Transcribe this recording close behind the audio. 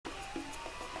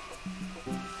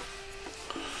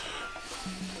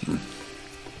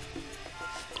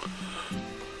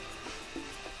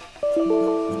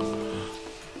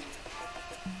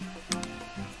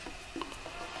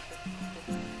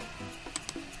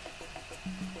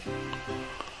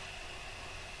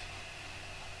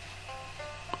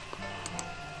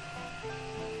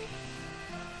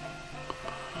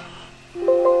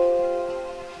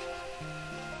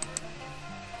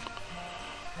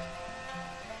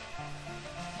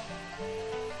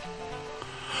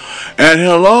And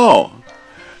hello.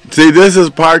 See, this is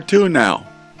part 2 now.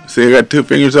 See, I got 2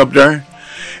 fingers up there.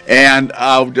 And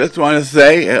I just want to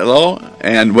say hello.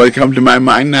 And what comes to my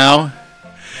mind now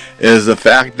is the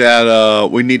fact that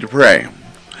we need to pray.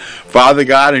 Father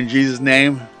God, in Jesus'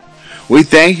 name, we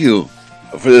thank you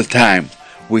for this time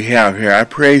we have here. I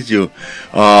praise you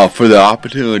for the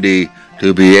opportunity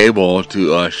to be able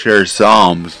to share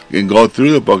Psalms and go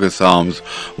through the book of Psalms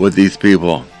with these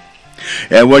people.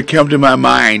 And what came to my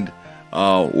mind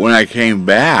when I came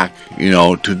back,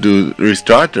 to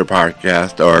restart the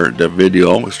podcast or the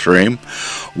video stream,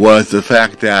 was the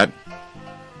fact that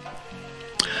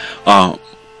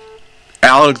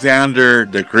Alexander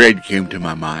the Great came to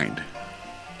my mind.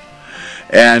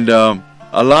 And a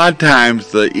lot of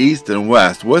times the East and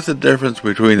West, what's the difference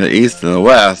between the East and the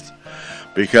West?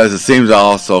 Because it seems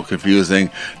also confusing.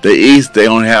 The East, they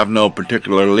don't have no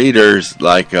particular leaders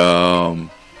like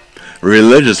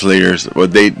religious leaders,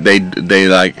 but they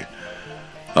like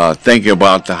think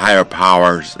about the higher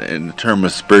powers in terms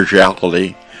of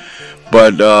spirituality.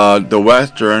 But the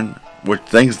Western, which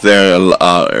thinks they're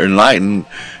enlightened,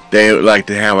 they like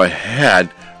to have a head,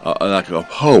 like a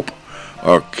pope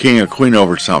or king or queen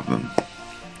over something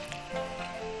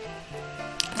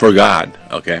for God.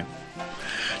 Okay,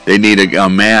 they need a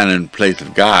man in place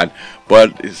of God,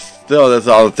 but still, that's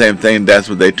all the same thing. That's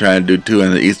what they try to do too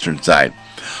on the Eastern side.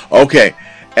 Okay,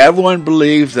 everyone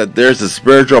believes that there's a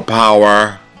spiritual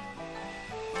power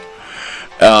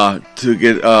to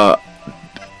get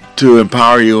to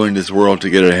empower you in this world to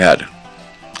get ahead.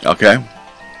 Okay.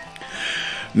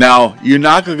 Now, you're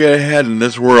not going to get ahead in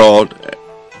this world,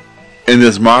 in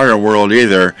this modern world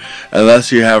either, unless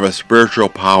you have a spiritual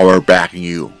power backing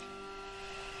you.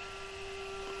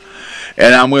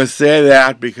 And I'm going to say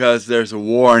that because there's a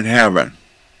war in heaven.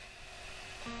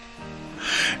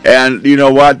 And you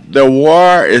know what? The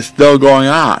war is still going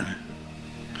on.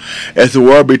 It's a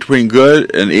war between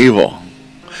good and evil,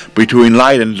 between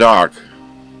light and dark.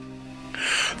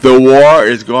 The war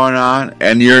is going on,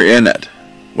 and you're in it,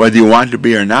 whether you want to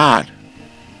be or not.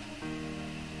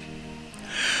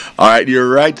 Alright, you're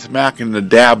right smack in the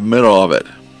dab middle of it.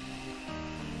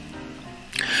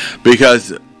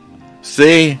 Because,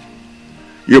 see,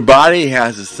 your body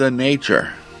has a sin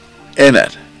nature in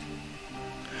it.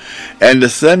 And the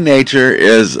sin nature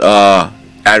is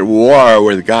at war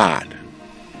with God.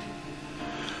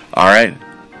 Alright?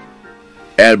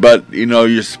 But,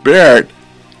 your spirit,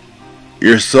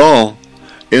 your soul,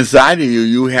 inside of you,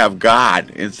 you have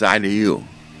God inside of you.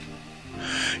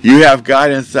 You have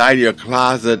God inside your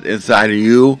closet, inside of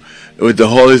you, with the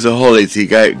holies of holies. He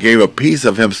gave a piece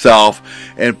of himself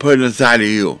and put it inside of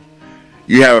you.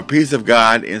 You have a piece of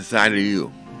God inside of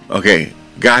you. Okay,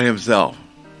 God himself.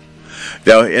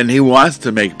 And he wants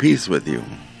to make peace with you.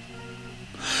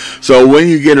 So when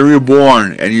you get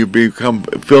reborn and you become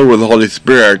filled with the Holy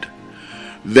Spirit,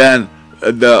 then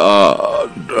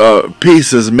the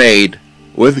peace is made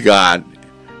with God.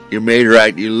 You're made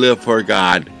right. You live for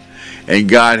God. And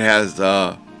God has,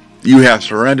 you have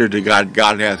surrendered to God.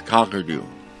 God has conquered you.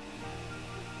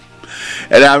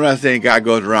 And I'm not saying God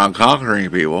goes around conquering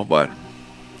people, but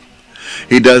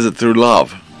he does it through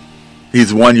love.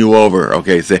 He's won you over.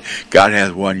 Okay, say God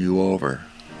has won you over.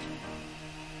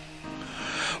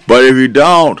 But if you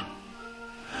don't,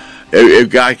 if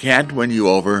God can't win you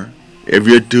over, if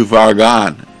you're too far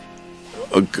gone,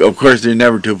 of course you're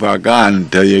never too far gone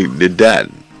until you're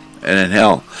dead and in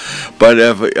hell. But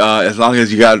if as long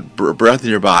as you got breath in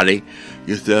your body,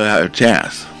 you still have a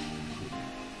chance.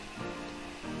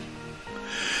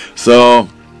 So,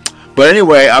 but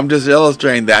anyway, I'm just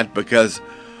illustrating that because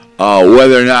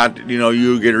whether or not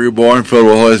you get reborn, filled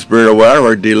with the Holy Spirit or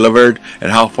whatever, delivered,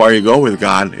 and how far you go with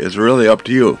God is really up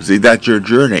to you. See, that's your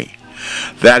journey.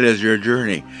 That is your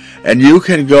journey, and you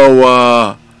can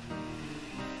go.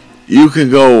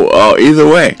 Either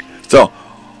way. So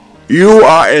you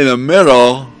are in the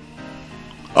middle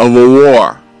of a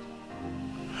war.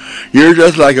 You're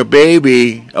just like a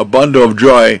baby, a bundle of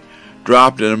joy,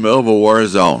 dropped in the middle of a war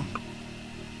zone.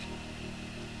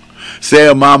 Say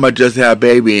a mama just had a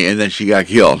baby and then she got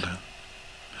killed.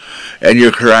 And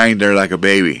you're crying there like a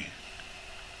baby.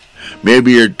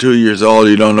 Maybe you're 2 years old,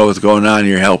 you don't know what's going on,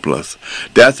 you're helpless.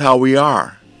 That's how we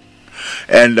are.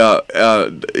 And we're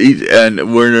in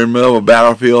the middle of a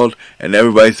battlefield and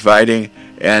everybody's fighting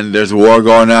and there's a war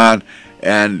going on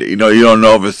and you don't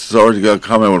know if a sword's going to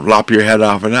come and lop your head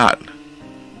off or not.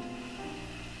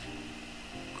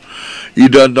 You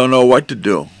don't know what to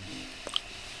do.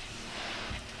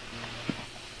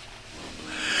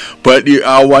 But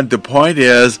what the point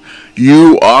is,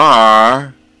 you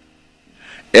are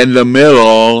in the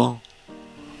middle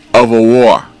of a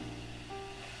war.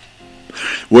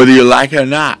 whether you like it or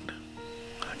not.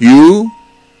 You,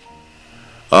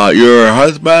 your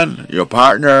husband, your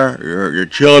partner, your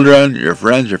children, your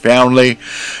friends, your family,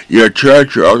 your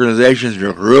church, your organizations,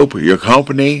 your group, your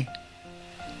company.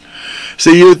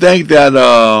 See, you think that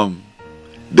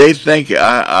they think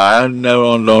I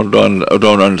don't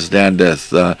understand this.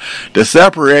 The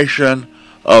separation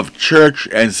of church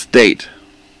and state.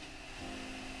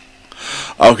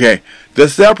 Okay, the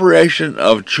separation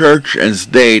of church and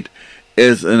state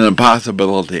is an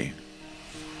impossibility.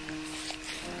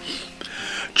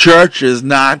 Church is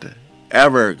not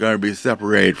ever going to be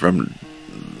separated from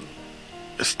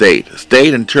state.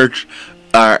 State and church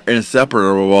are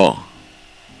inseparable.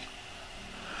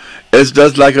 It's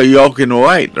just like a yolk and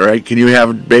white, right? Can you have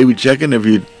a baby chicken if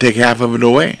you take half of it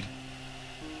away?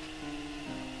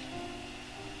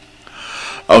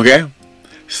 Okay?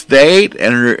 State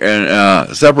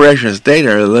and separation of state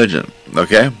and religion.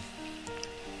 Okay?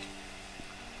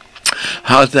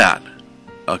 How's that?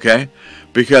 Okay?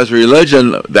 Because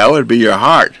religion, that would be your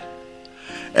heart.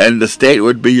 And the state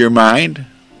would be your mind.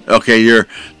 Okay,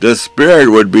 the spirit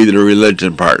would be the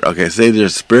religion part. Okay, say the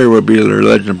spirit would be the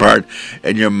religion part,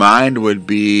 and your mind would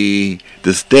be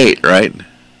the state, right?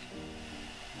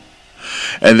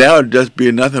 And that would just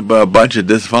be nothing but a bunch of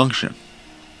dysfunction.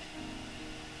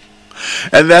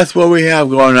 And that's what we have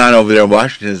going on over there in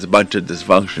Washington, is a bunch of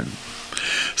dysfunction.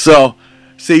 So,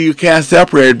 see, you can't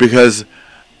separate it because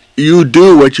you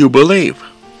do what you believe.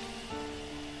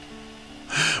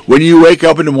 When you wake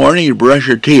up in the morning, you brush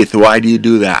your teeth. Why do you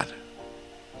do that?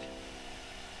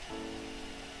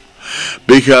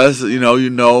 Because, you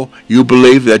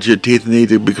believe that your teeth need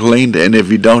to be cleaned, and if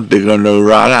you don't, they're going to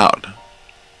rot out.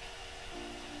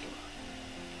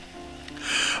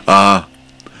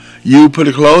 You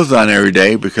put clothes on every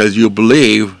day because you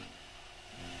believe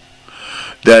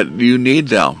that you need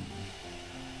them.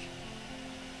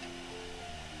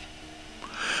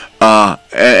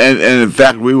 And in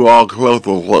fact, we were all clothed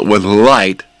with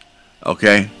light,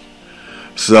 okay?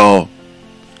 So,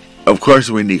 of course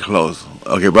we need clothes,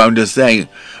 okay? But I'm just saying,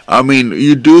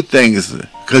 you do things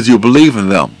because you believe in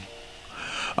them.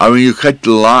 You cut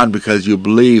the lawn because you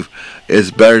believe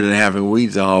it's better than having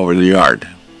weeds all over the yard,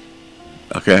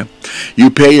 okay? You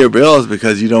pay your bills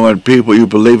because you don't want people, you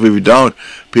believe if you don't,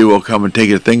 people will come and take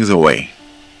your things away.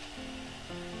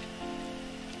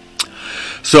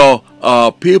 So,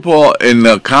 people in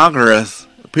the Congress,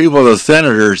 the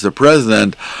senators, the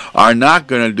president, are not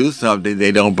going to do something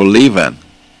they don't believe in.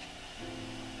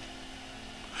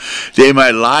 They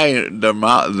might lie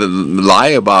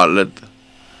about it,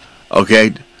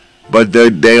 okay, but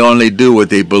they only do what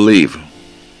they believe.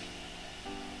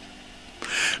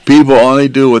 People only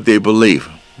do what they believe,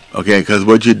 okay, because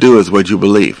what you do is what you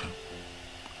believe.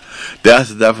 That's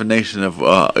the definition of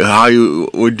how you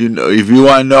would you know. If you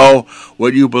want to know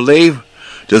what you believe,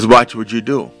 just watch what you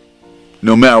do.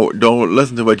 No matter, don't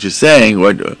listen to what you're saying,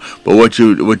 but what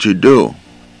you do.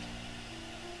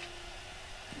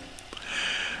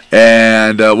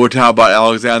 And we're talking about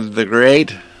Alexander the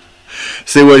Great.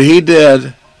 See what he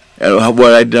did, and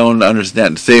what I don't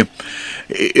understand. See,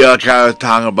 like I was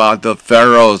talking about the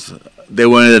pharaohs. They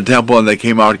went in the temple and they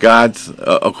came out gods,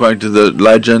 according to the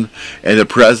legend. And the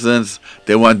presidents,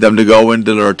 they want them to go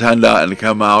into the rotunda and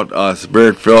come out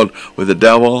spirit-filled with the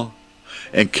devil.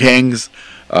 And kings,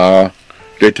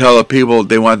 they tell the people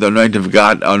they want the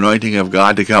anointing of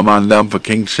God to come on them for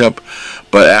kingship,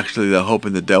 but actually they're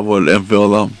hoping the devil will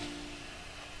infill them.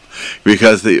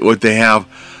 Because the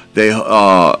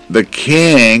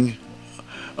king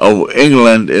of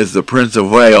England is the Prince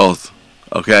of Wales,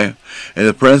 okay? And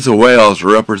the Prince of Wales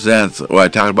represents, what I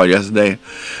talked about yesterday,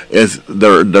 is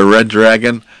the red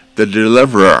dragon, the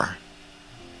deliverer.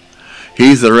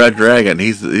 He's the red dragon.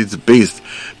 He's the beast,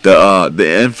 the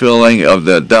infilling of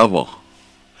the devil.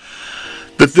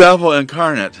 The devil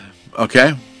incarnate,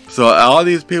 okay? So all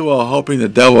these people are hoping the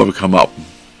devil will come up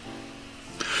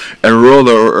and rule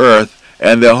the earth,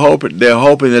 and they're hoping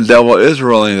the devil is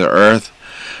ruling the earth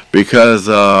because,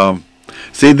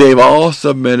 see, they've all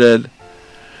submitted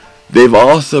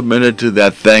to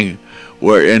that thing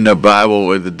where in the Bible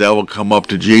where the devil come up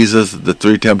to Jesus, the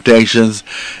three temptations,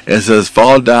 and says,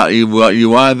 fall down, you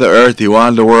wanted the earth, you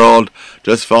wanted the world,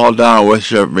 just fall down and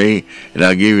worship me, and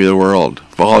I'll give you the world.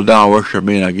 Fall down and worship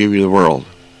me, and I'll give you the world.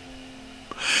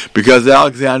 Because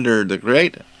Alexander the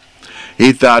Great,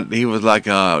 he thought he was like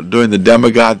doing the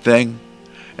demigod thing,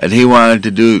 and he wanted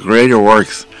to do greater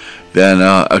works than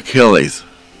Achilles.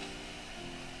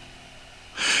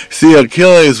 See,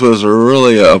 Achilles was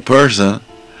really a person,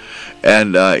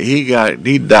 and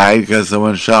he died because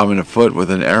someone shot him in the foot with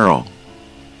an arrow.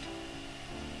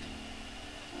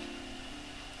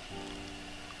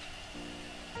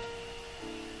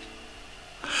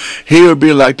 he would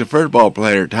be like the football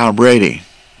player, Tom Brady.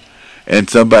 And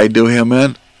somebody do him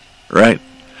in, right?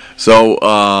 So,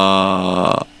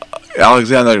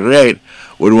 Alexander the Great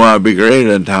would want to be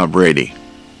greater than Tom Brady.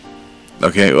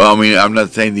 Okay, well, I mean, I'm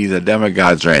not saying these are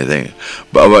demigods or anything,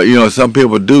 but you know, some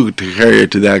people do to carry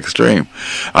it to that extreme.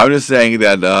 I'm just saying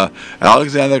that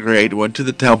Alexander the Great went to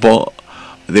the temple.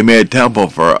 They made a temple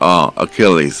for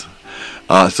Achilles.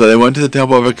 So they went to the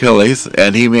temple of Achilles,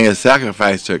 and he made a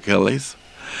sacrifice to Achilles.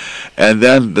 And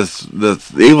then the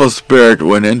evil spirit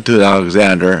went into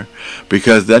Alexander,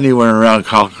 because then he went around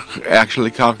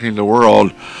actually conquering the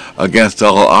world against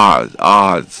all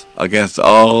odds,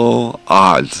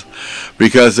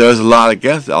 because there was a lot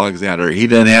against Alexander. He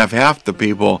didn't have half the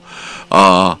people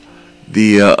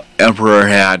the emperor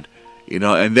had, you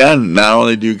know. And then not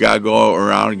only do you got to go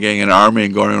around getting an army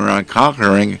and going around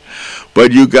conquering,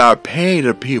 but you got to pay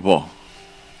the people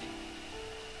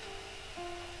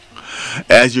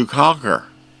as you conquer.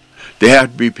 They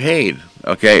have to be paid,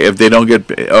 okay, if they don't get,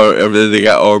 or if they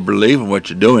got, or believe in what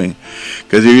you're doing.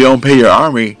 Because if you don't pay your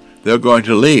army, they're going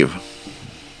to leave.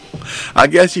 I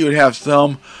guess you would have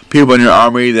some people in your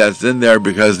army that's in there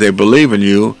because they believe in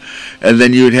you, and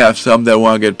then you would have some that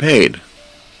want to get paid.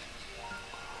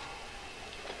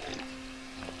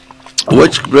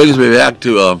 Which brings me back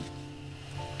to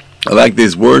I like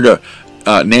this word of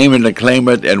name it and claim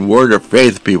it and word of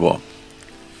faith people.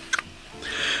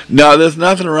 Now, there's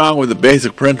nothing wrong with the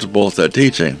basic principles they're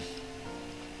teaching,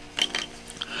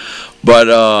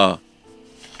 but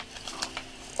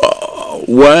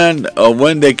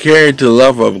when they carry it to the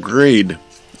level of greed,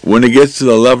 when it gets to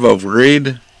the level of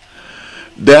greed,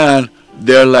 then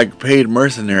they're like paid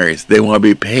mercenaries. They want to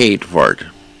be paid for it.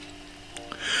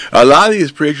 A lot of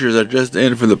these preachers are just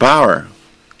in for the power.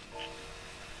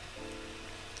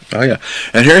 Oh yeah,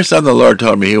 and here's something the Lord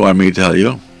told me He wanted me to tell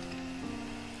you.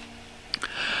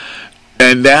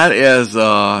 And that is,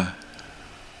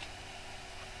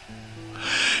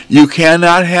 you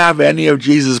cannot have any of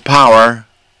Jesus' power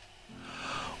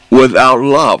without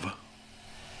love.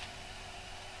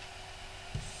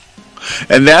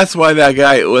 And that's why that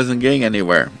guy wasn't getting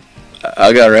anywhere.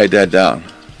 I got to write that down.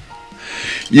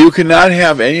 You cannot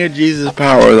have any of Jesus'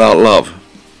 power without love.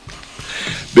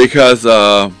 Because,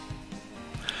 the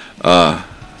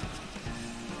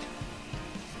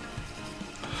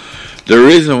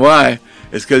reason why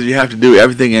is because you have to do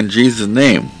everything in Jesus'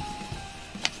 name.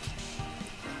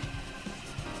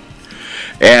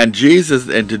 And Jesus,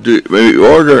 and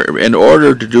in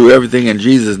order to do everything in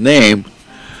Jesus' name,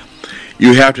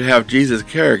 you have to have Jesus'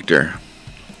 character.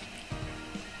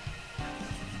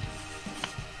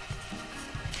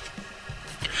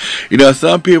 You know,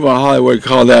 some people in Hollywood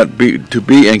call that to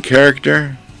be in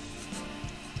character,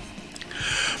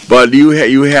 but you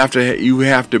have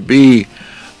to be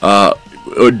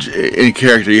in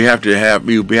character. You have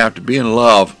to be in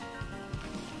love.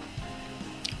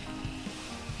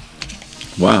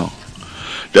 Wow,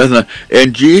 doesn't it?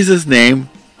 In Jesus' name,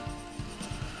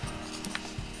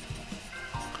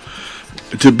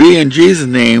 to be in Jesus'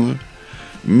 name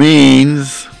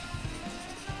means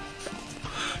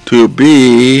to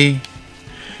be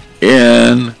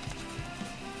in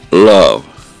love.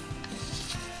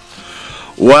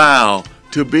 Wow,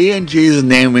 to be in Jesus'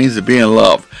 name means to be in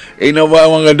love. You know what I'm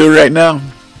going to do right now?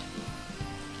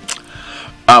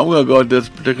 I'm going to go to this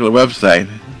particular website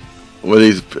where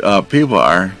these people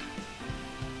are,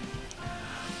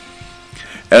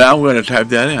 and I'm going to type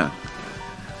that in,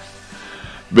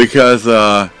 because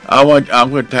I'm going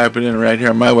to type it in right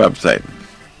here on my website.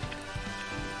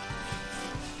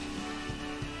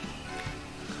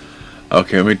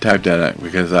 Okay, let me type that in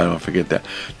because I don't forget that.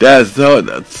 That is so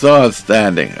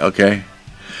outstanding. Okay,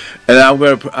 and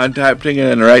I'm typing it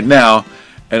in right now,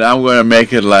 and I'm going to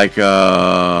make it like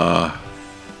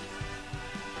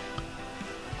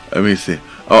let me see.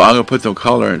 Oh, I'm going to put some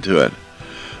color into it.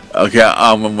 Okay,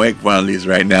 I'm going to make one of these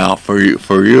right now for you,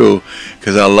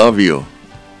 because I love you.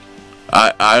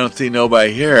 I don't see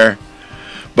nobody here,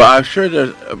 but I'm sure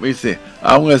there's, let me see.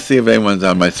 I'm going to see if anyone's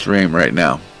on my stream right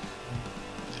now.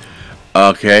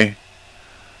 Okay,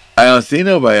 I don't see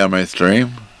nobody on my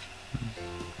stream,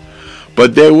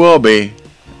 but there will be.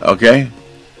 Okay.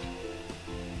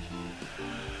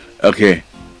 Okay.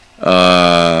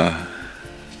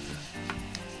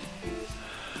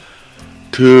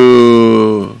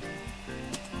 To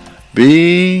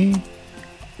be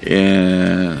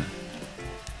in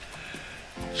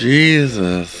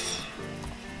Jesus'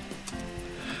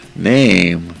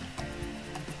 name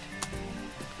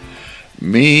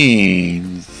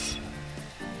means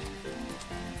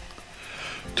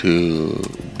to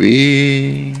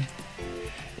be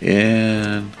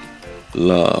in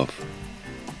love.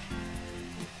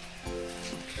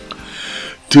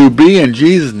 To be in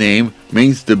Jesus' name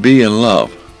means to be in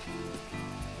love.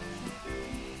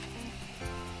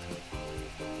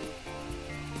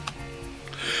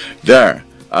 There,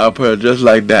 I'll put it just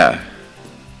like that.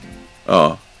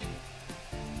 Oh.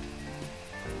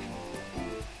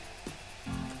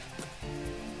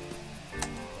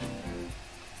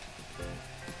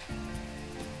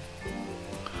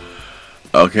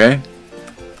 Okay.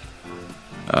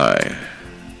 Alright.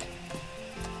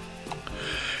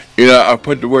 You know, I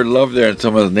put the word love there and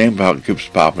some of the name keeps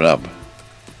popping up.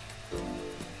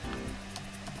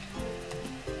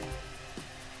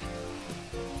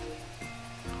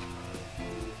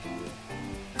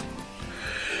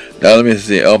 Now let me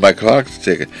see. Oh, my clock's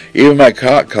ticking. Even my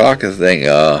clock is saying,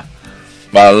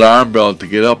 my alarm bell to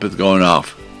get up is going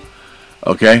off.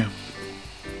 Okay?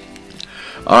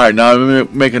 Alright, now let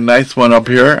me make a nice one up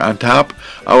here on top.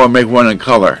 I want to make one in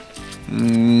color.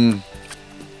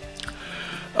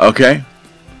 Okay?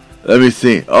 Let me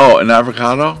see. Oh, an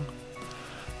avocado?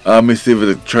 Let me see what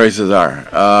the choices are.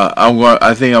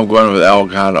 I think I'm going with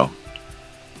avocado.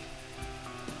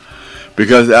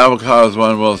 Because avocado is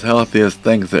one of the most healthiest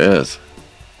things there is.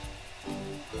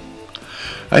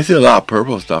 I see a lot of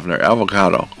purple stuff in there.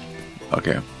 Avocado.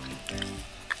 Okay.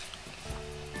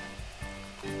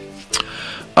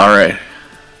 Alright.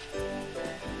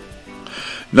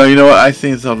 No, you know what? I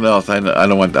seen something else. I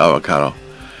don't want the avocado.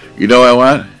 You know what I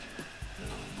want?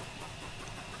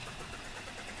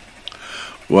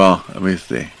 Well, let me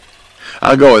see.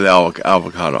 I'll go with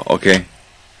avocado. Okay?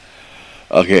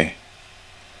 Okay.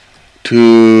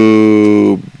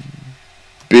 To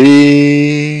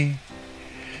be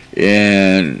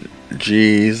in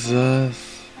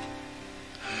Jesus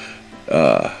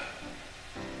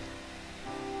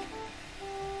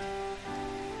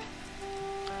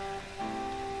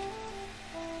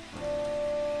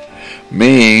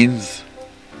means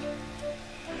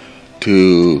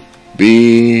to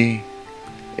be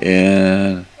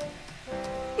in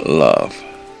love.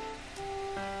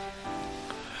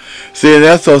 See,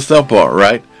 that's so simple,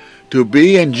 right? To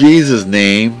be in Jesus'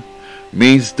 name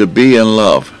means to be in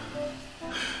love.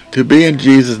 To be in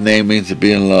Jesus' name means to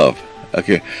be in love.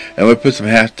 Okay, and we put some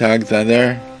hashtags on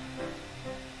there.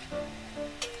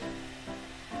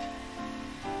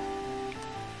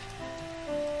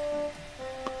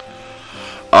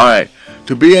 Alright,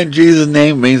 to be in Jesus'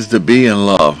 name means to be in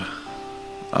love.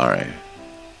 Alright.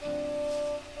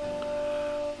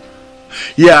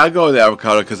 Yeah, I go with the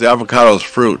avocado because the avocado is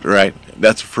fruit, right?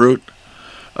 That's a fruit?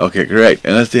 Okay, great.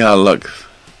 And let's see how it looks.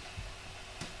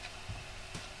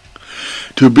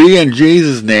 To be in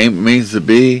Jesus' name means to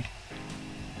be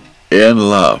in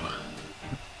love.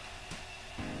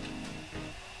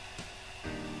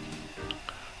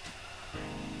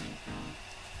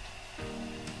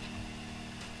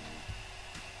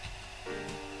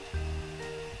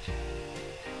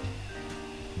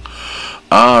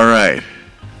 All right.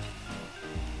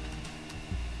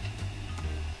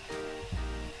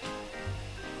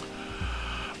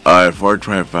 All right,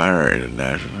 425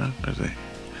 international.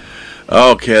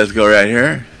 Okay, let's go right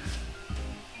here.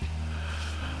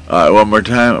 All right, one more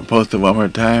time. I'll post it one more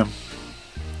time.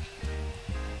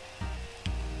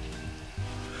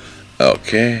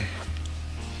 Okay.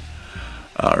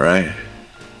 All right.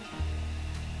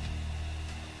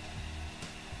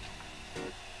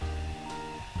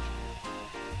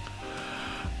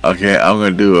 Okay, I'm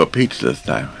going to do a peach this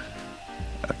time.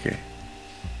 Okay.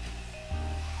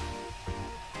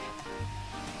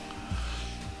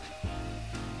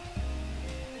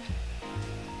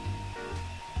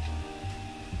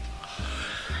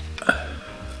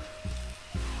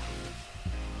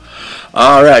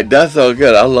 All right, that's so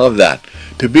good. I love that.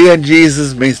 To be in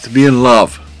Jesus means to be in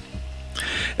love.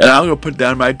 And I'm going to put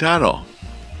down my title.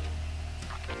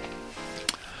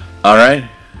 All right.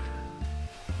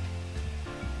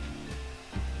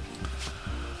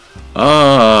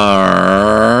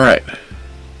 Alright.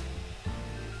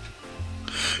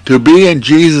 To be in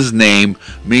Jesus' name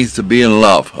means to be in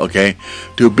love, okay?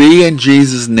 To be in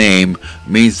Jesus' name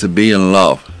means to be in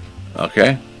love,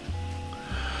 okay?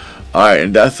 Alright,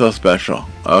 and that's so special.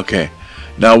 Okay.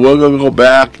 Now we're going to go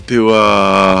back to,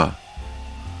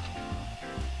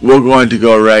 we're going to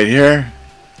go right here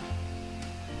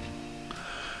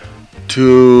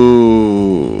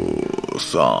to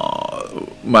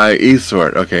my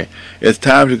eSword. Okay, it's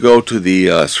time to go to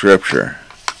the scripture,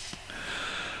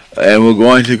 and we're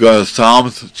going to go to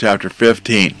Psalms chapter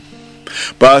 15.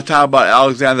 But I was talking about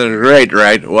Alexander the Great,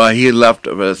 right? Well, he left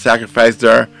a sacrifice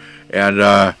there,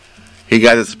 and He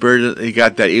got the spirit. He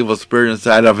got that evil spirit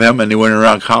inside of him, and he went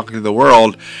around conquering the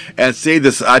world. And see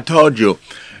this, I told you,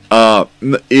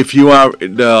 if you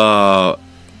are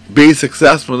be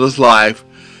successful in this life,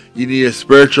 you need a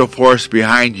spiritual force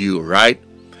behind you, right?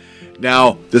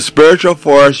 Now, the spiritual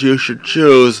force you should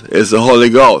choose is the Holy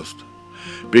Ghost,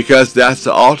 because that's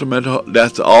the ultimate.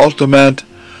 That's the ultimate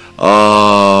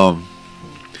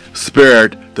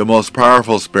spirit, the most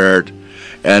powerful spirit,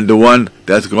 and the one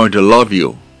that's going to love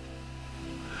you.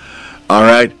 All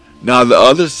right. Now the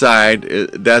other side,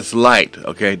 that's light.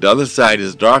 Okay. The other side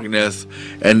is darkness,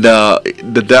 and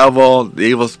the devil, the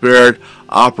evil spirit,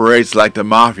 operates like the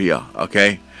mafia.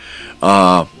 Okay.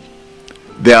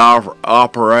 They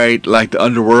operate like the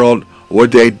underworld.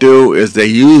 What they do is they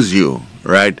use you.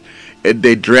 Right.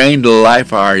 They drain the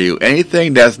life out of you.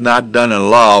 Anything that's not done in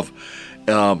love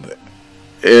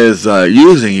is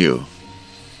using you.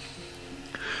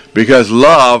 Because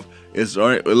love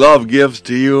gives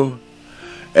to you,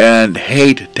 and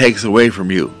hate takes away from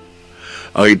you.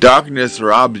 Okay, darkness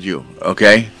robs you.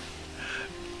 Okay,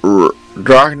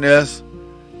 darkness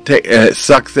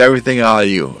sucks everything out of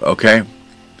you. Okay,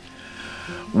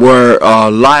 where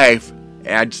life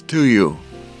adds to you,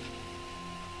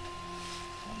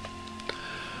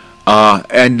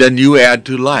 and then you add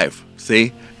to life.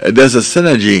 See, there's a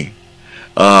synergy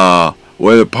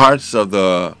where the parts of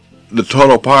the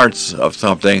total parts of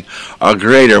something are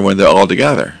greater when they're all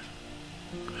together.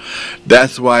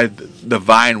 That's why the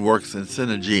vine works in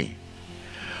synergy.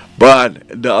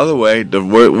 But the other way, the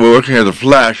working of the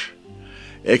flesh,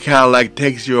 it kind of like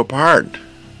takes you apart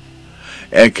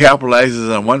and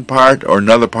capitalizes on one part or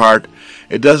another part.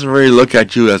 It doesn't really look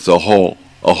at you as a whole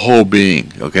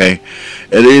being. Okay,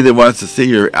 it either wants to see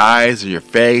your eyes or your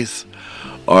face,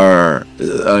 or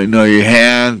your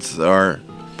hands, or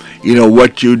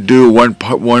what you do, one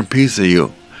piece of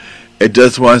you. It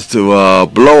just wants to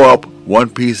blow up one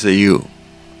piece of you.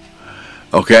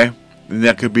 Okay? And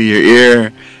that could be your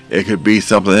ear. It could be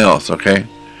something else. Okay?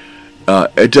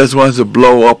 It just wants to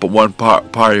blow up one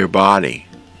part of your body.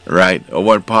 Right? Or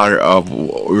one part of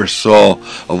your soul,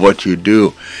 of what you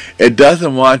do. It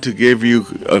doesn't want to give you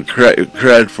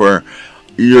credit for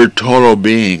your total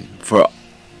being, for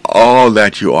all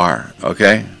that you are.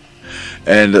 Okay?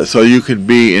 And so you can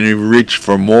be and reach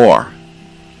for more.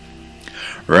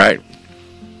 Right?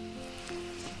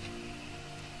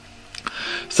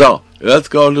 So, let's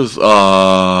go to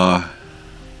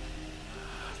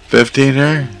 15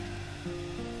 here.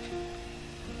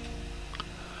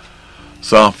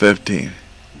 Psalm 15.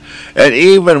 And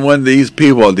even when these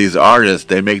people, these artists,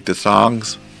 they make the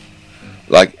songs,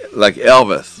 like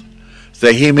Elvis,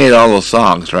 say he made all those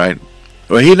songs, right?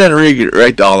 Well, he didn't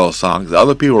write all those songs.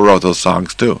 Other people wrote those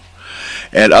songs too.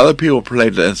 And other people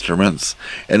played the instruments.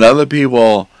 And other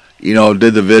people,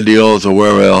 did the videos or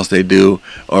wherever else they do,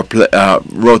 or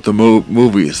wrote the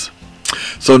movies.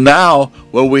 So now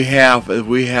what we have is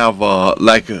you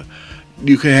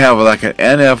can have like an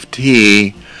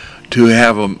NFT to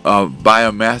have buy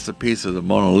a masterpiece of the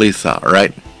Mona Lisa,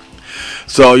 right?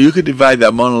 So you could divide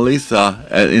that Mona Lisa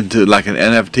into like an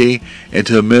NFT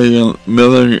into a million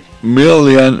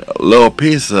little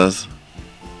pieces,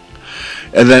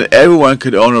 and then everyone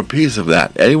could own a piece of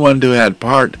that. Anyone who had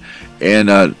part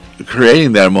in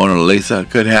creating that Mona Lisa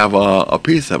could have a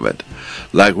piece of it,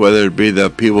 like whether it be the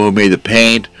people who made the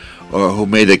paint, or who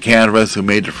made the canvas, who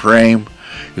made the frame,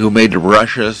 who made the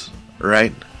brushes,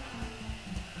 right?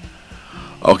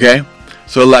 Okay,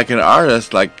 so like an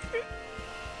artist like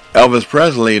Elvis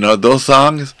Presley, those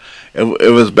songs,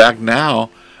 it was back now,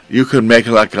 you could make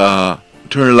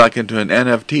turn it like into an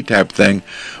NFT type thing,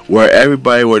 where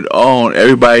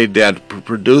everybody that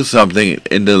produced something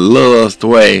in the littlest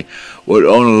way would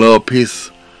own a little piece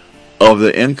of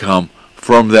the income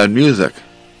from that music.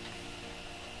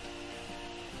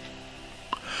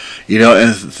 And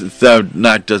instead of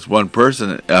not just one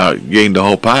person getting the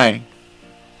whole pie.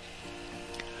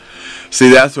 See,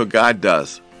 that's what God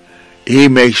does. He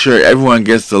makes sure everyone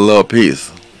gets a little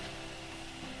piece.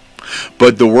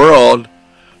 But the world,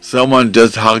 someone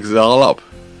just hugs it all up.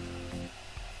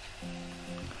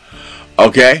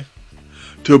 Okay?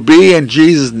 To be in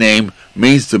Jesus' name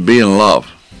means to be in love.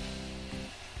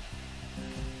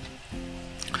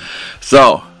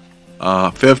 So,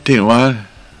 15, what?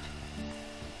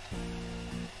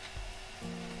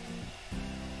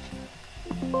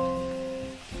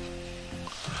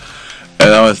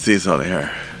 And I want to see something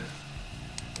here.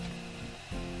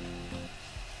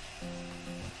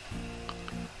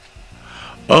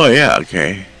 Oh yeah,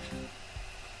 okay.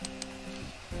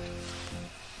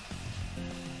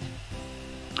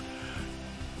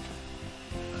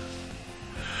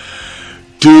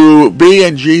 To be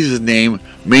in Jesus' name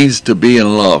means to be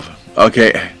in love.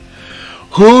 Okay.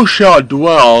 Who shall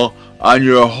dwell on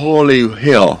your holy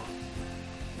hill?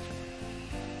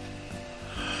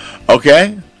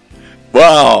 Okay?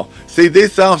 Wow. See,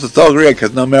 these Psalms are so great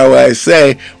because no matter what I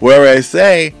say, wherever I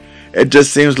say, it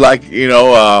just seems like, when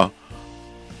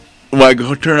I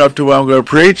go turn up to what I'm going to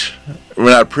preach, well,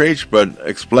 not preach, but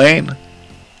explain,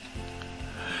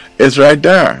 it's right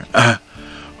there.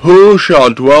 Who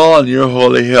shall dwell on your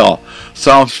holy hill?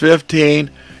 Psalms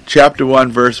 15, chapter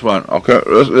 1, verse 1. Okay,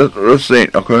 let's see,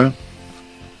 okay?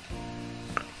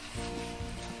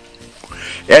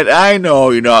 And I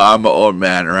know, I'm an old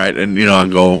man, right? And, I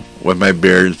go with my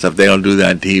beard and stuff. They don't do that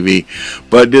on TV.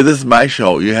 But, dude, this is my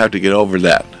show. You have to get over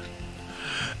that.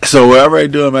 So, whatever I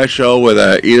do in my show, whether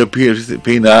I eat a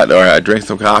peanut or I drink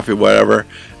some coffee, whatever,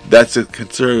 that's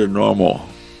considered normal.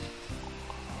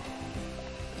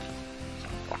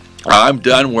 I'm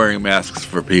done wearing masks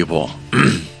for people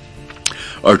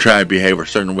or trying to behave a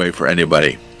certain way for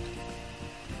anybody.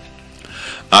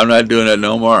 I'm not doing that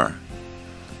no more.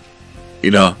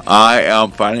 I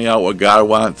am finding out what God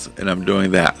wants, and I'm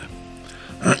doing that.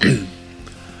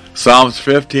 Psalms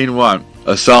 15:1,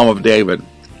 a Psalm of David.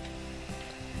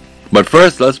 But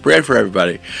first, let's pray for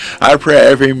everybody. I pray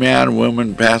every man,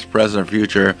 woman, past, present,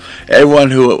 future,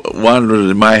 everyone who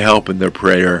wanted my help in their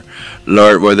prayer,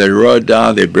 Lord, whether they wrote it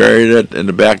down, they buried it in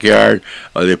the backyard,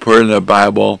 or they put it in the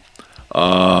Bible,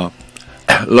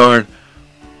 Lord,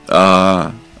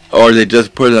 or they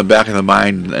just put it in the back of the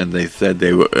mind and they said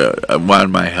they wanted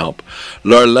my help.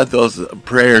 Lord, let those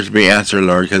prayers be answered,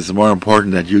 Lord, because it's more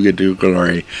important that you get to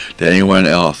glory than anyone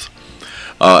else.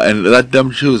 And let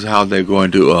them choose how they're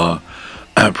going to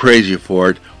praise you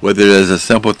for it, whether it is a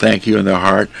simple thank you in their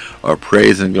heart, or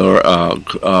praise and glory.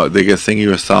 They can sing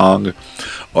you a song,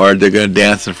 or they're going to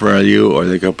dance in front of you, or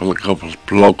they can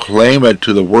proclaim it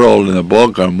to the world in a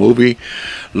book or a movie.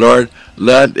 Lord,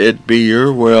 let it be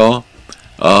your will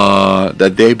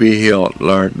that they be healed.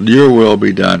 Lord, your will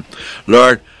be done.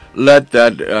 Lord, let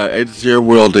that it's your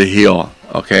will to heal.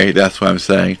 Okay, that's what I'm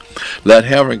saying. Let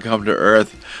heaven come to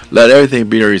earth. Let everything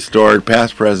be restored,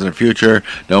 past, present, and future,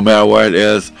 no matter what it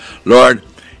is. Lord,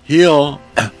 heal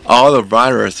all the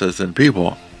viruses in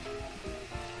people.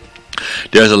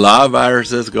 There's a lot of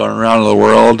viruses going around the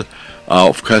world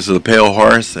because of the pale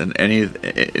horse, and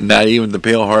not even the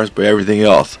pale horse, but everything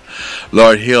else.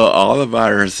 Lord, heal all the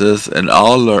viruses in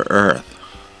all the earth,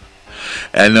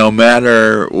 and no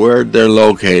matter where they're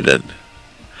located,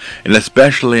 and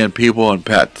especially in people and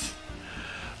pets.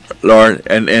 Lord,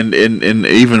 and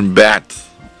even bats,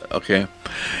 okay?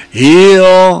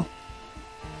 Heal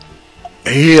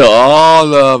all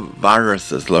the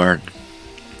viruses, Lord.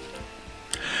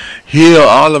 Heal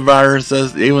all the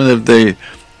viruses, even if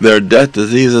they're death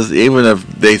diseases, even if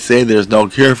they say there's no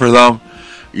cure for them,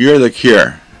 you're the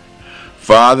cure.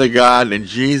 Father God, in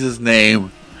Jesus'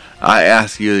 name, I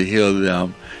ask you to heal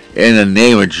them in the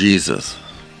name of Jesus.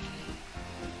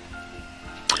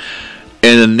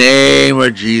 In the name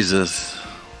of Jesus.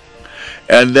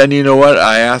 And then you know what?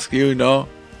 I ask you,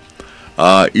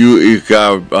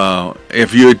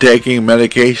 if you're taking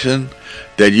medication,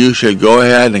 that you should go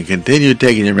ahead and continue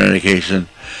taking your medication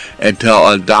until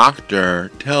a doctor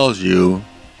tells you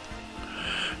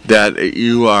that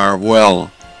you are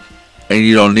well and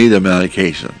you don't need the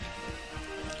medication.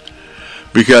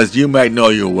 Because you might know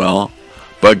you're well,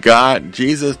 but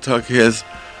Jesus took his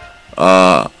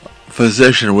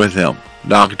physician with him,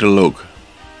 Dr. Luke.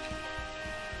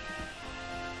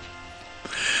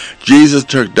 Jesus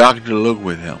took Dr. Luke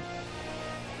with him.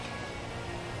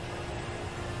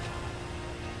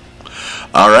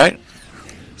 Alright?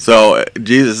 So,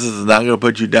 Jesus is not going to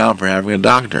put you down for having a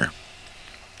doctor.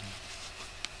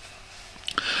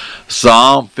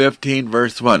 Psalm 15,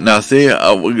 verse 1. Now, see,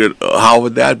 how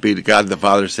would that be? God the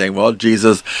Father saying, well,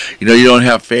 Jesus, you don't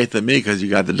have faith in me because you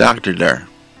got the doctor there.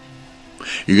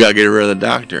 You got to get rid of the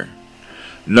doctor.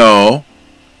 No,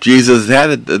 Jesus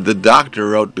had it. The doctor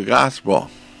wrote the gospel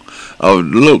of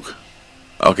Luke.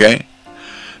 Okay?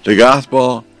 The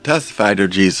gospel testified of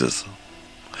Jesus.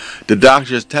 The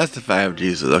doctors testify of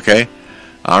Jesus. Okay?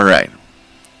 Alright.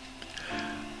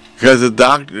 Because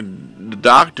the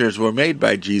doctors were made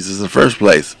by Jesus in the first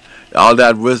place. All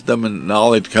that wisdom and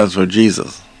knowledge comes from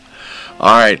Jesus.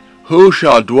 Alright. Who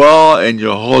shall dwell in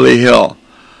your holy hill?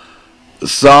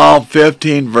 Psalm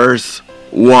 15, verse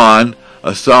 1,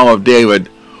 a Psalm of David.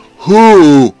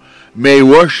 Who may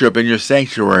worship in your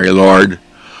sanctuary, Lord?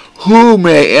 Who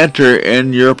may enter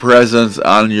in your presence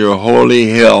on your holy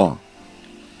hill?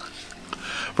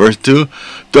 Verse 2,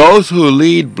 those who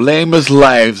lead blameless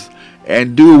lives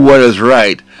and do what is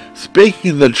right,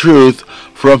 speaking the truth,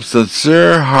 from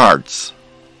sincere hearts.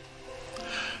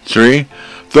 3.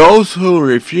 Those who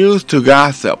refuse to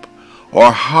gossip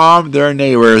or harm their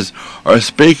neighbors or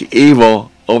speak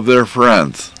evil of their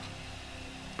friends.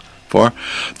 4.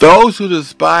 Those who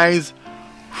despise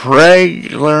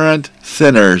flagrant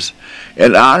sinners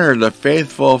and honor the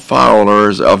faithful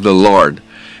followers of the Lord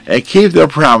and keep their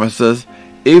promises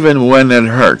even when it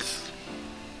hurts.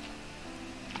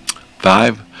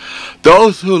 5.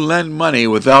 Those who lend money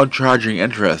without charging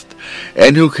interest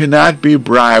and who cannot be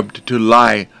bribed to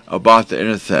lie about the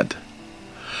innocent.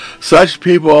 Such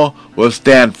people will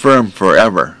stand firm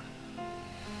forever.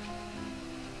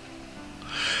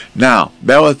 Now,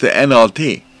 that was the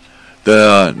NLT,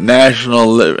 the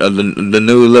the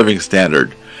New Living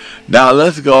Standard. Now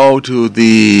let's go to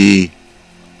the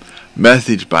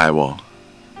Message Bible.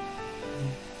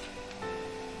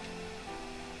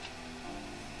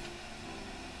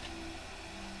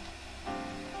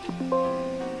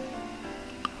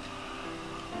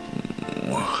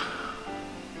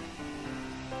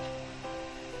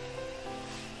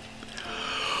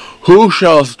 Who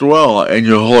shall dwell in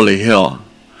your holy hill?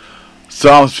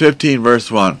 Psalms 15 verse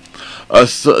 1.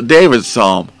 David's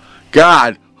psalm.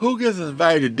 God, who gets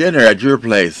invited to dinner at your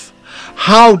place?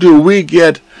 How do we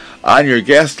get on your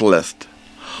guest list?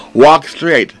 Walk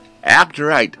straight, act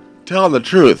right, tell the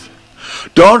truth.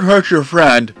 Don't hurt your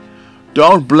friend,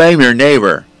 don't blame your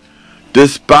neighbor.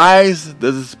 Despise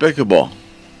the despicable.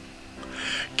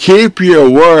 Keep your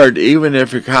word even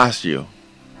if it costs you.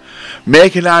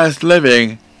 Make an honest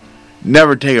living,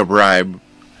 never take a bribe.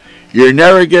 You'll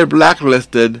never get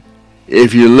blacklisted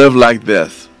if you live like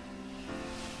this.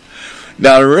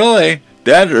 Now really,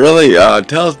 that really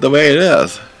tells the way it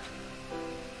is.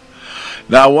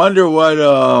 Now I wonder what,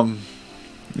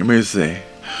 let me see,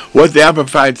 what the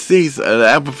Amplified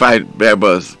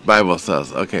Bible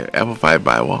says. Okay, Amplified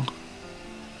Bible.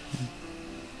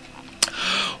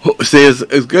 See,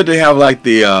 it's good to have like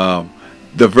the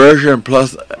version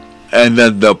plus, and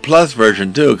then the plus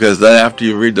version too, because then after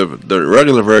you read the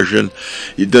regular version,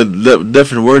 the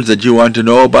different words that you want to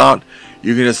know about,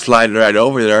 you can just slide right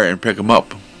over there and pick them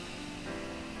up.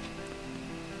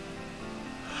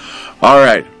 All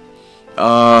right.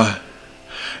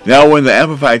 Now when the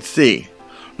Amplified see,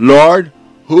 Lord,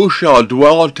 who shall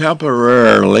dwell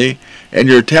temporarily in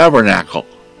your tabernacle?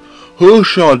 Who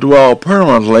shall dwell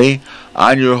permanently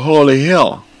on your holy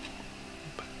hill?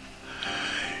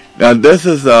 Now this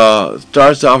is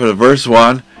starts off at verse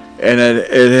 1, and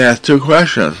it has two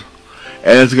questions,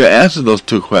 and it's going to answer those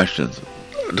two questions.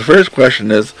 The first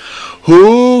question is,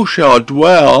 who shall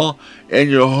dwell in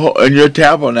your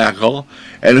tabernacle,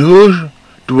 and who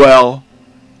dwell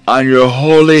on your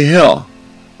holy hill?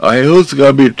 Okay, who's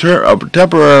going to be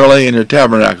temporarily in your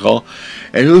tabernacle,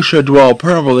 and who shall dwell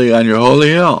permanently on your holy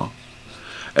hill?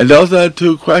 And those are the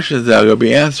two questions that are going to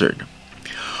be answered.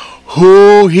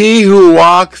 He who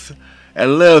walks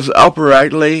and lives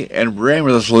uprightly and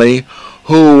blamelessly,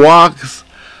 who walks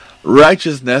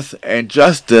righteousness and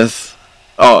justice.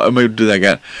 Oh, let me do that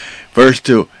again. Verse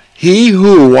 2. He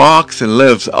who walks and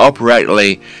lives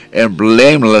uprightly and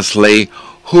blamelessly,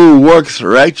 who works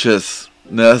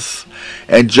righteousness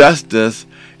and justice,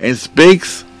 and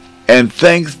speaks and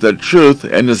thinks the truth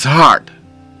in his heart.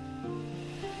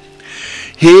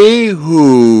 He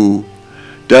who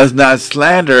does not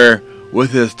slander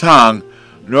with his tongue,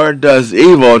 nor does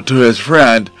evil to his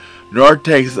friend, nor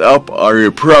takes up a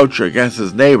reproach against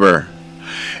his neighbor,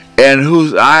 and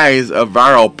whose eyes a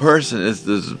vile person is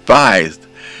despised,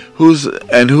 whose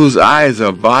eyes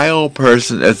a vile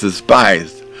person is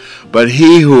despised, but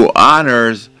he who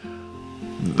honors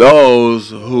those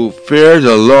who fear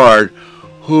the Lord,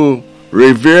 who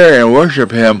revere and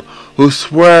worship him, who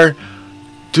swear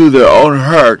to their own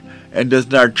hurt and does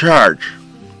not charge.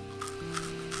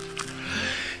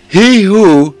 He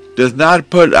who does not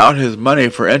put out his money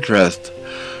for interest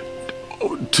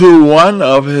to one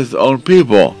of his own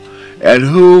people, and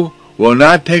who will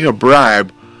not take a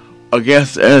bribe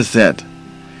against the innocent,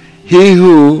 he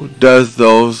who does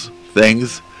those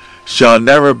things shall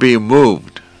never be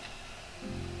moved.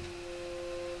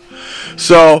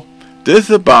 So, this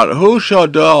is about who shall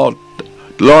dwell,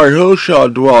 Lord, who shall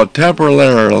dwell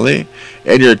temporarily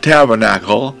in your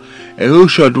tabernacle, and who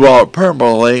shall dwell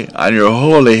permanently on your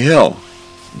holy hill.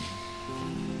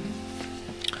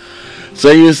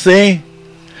 So you see,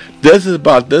 this is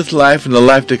about this life and the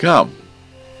life to come.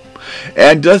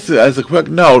 And just as a quick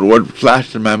note, what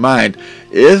flashed in my mind,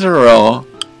 Israel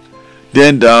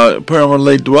didn't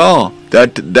permanently dwell. Their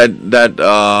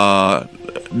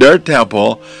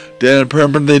temple didn't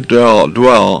permanently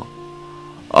dwell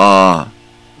on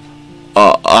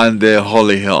the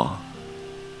holy hill.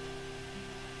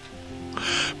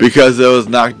 because it was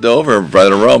knocked over by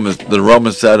the Romans. The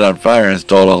Romans set it on fire and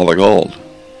stole all the gold.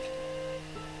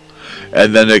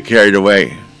 And then they carried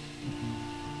away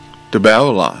to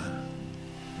Babylon.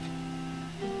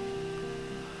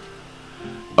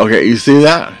 Okay, you see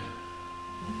that?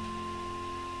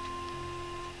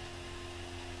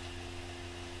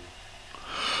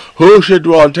 Who should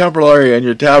dwell temporarily in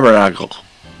your tabernacle?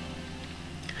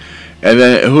 And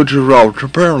then who should dwell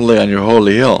permanently on your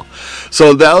holy hill?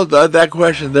 So that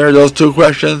question there, those two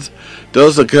questions,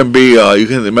 those can be, you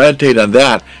can meditate on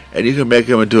that, and you can make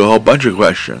them into a whole bunch of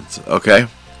questions, okay?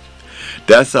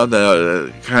 That's something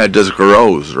that kind of just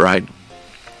grows, right?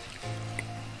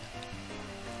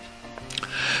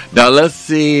 Now let's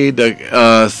see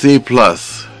the C+.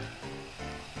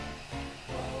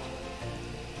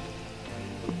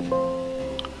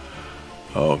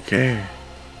 Okay.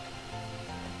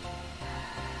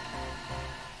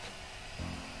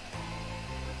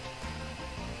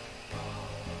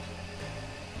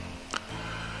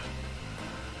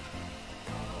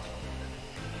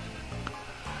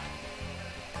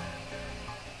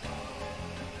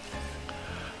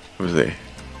 Let's see.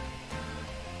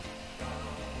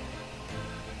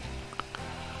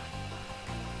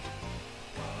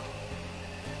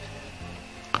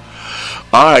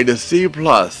 All right, the C+.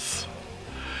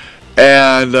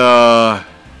 And the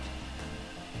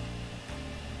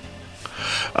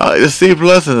C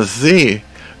plus and the C,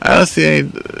 I don't see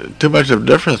too much of a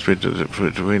difference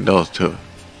between those two.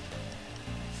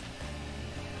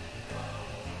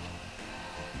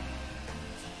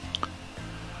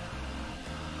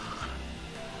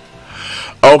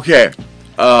 Okay,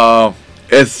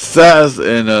 it says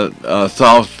in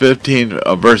Psalms 15,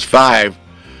 verse 5,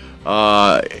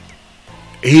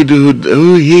 he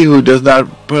who does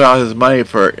not put out his money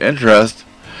for interest,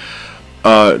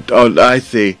 I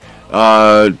see,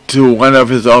 to one of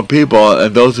his own people,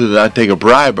 and those who do not take a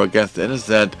bribe against the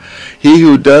innocent, he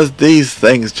who does these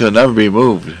things shall never be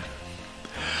moved.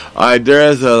 There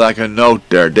is like a note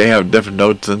there. They have different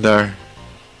notes in there.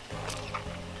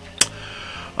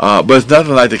 But it's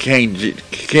nothing like the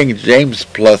King James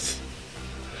Plus.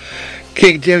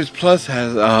 King James Plus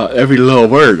has every little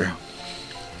word.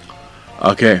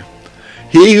 Okay.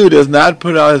 He who does not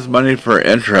put out his money for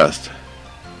interest.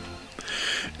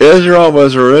 Israel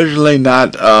was originally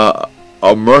not a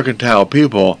mercantile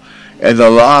people, and the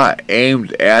law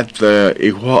aimed at the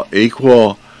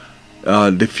equal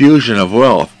diffusion of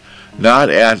wealth, not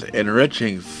at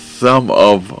enriching some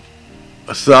while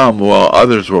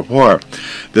others were poor.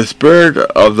 The spirit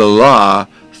of the law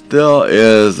still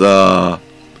is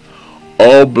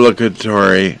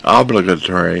obligatory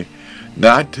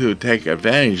not to take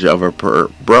advantage of a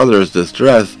brother's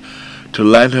distress, to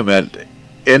lend him at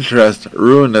interest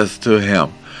ruinous to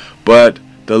him. But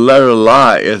the letter of the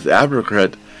law is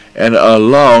adequate, and a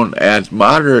loan at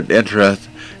moderate interest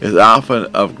is often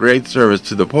of great service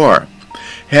to the poor.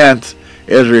 Hence,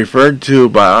 it is referred to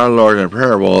by our Lord in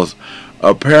parables,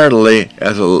 apparently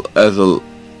as a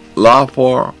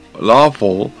lawful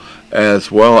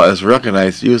as well as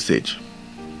recognized usage.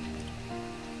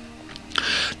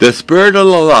 The spirit of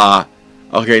the law,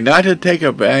 okay, not to take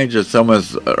advantage of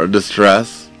someone's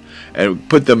distress and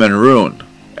put them in ruin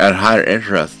at higher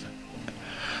interest,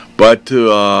 but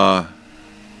to I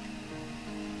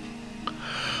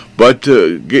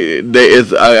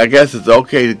guess it's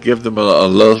okay to give them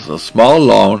a small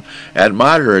loan at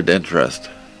moderate interest,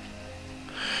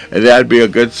 and that'd be a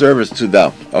good service to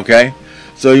them. Okay,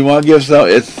 so you want to give some.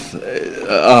 It's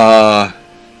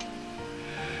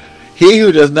he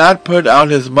who does not put out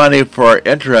his money for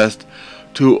interest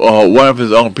to one of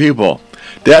his own people.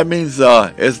 That means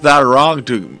it's not wrong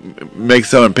to make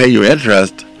someone pay you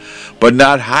interest, but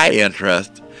not high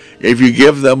interest. If you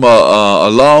give them a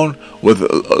loan with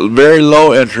very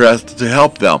low interest to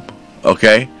help them,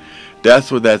 okay?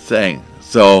 That's what that's saying.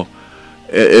 So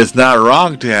it's not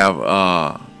wrong to have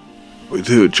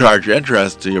to charge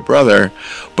interest to your brother,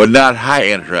 but not high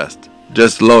interest,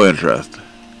 just low interest.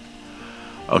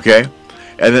 Okay?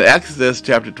 And then Exodus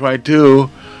chapter 22,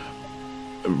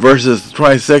 verses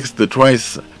 25 to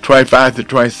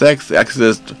 26,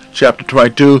 Exodus chapter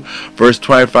 22, verse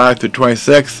 25 to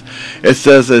 26, it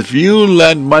says, if you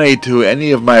lend money to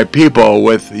any of my people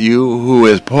with you who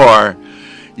is poor,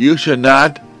 you should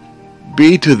not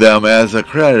be to them as a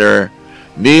creditor,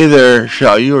 neither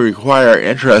shall you require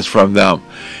interest from them.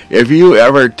 If you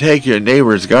ever take your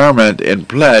neighbor's garment in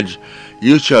pledge,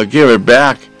 you shall give it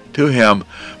back to him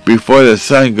before the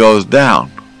sun goes down.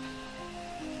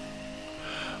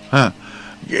 Huh.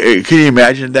 Can you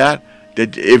imagine that?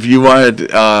 That if you wanted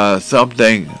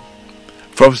something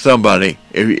from somebody,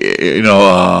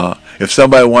 if If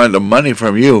somebody wanted the money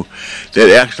from you,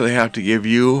 they'd actually have to give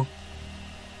you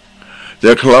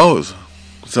their clothes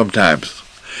sometimes.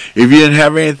 If you didn't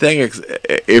have anything,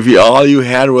 if all you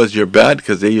had was your bed,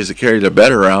 because they used to carry the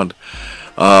bed around,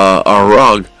 a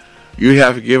rug, you'd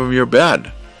have to give them your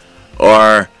bed.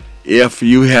 Or if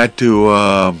you had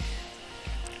to,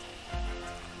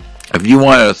 if you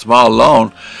wanted a small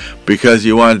loan because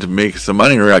you wanted to make some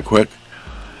money real quick,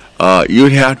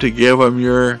 you'd have to give them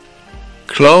your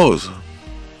clothes.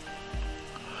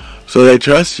 So they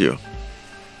trust you.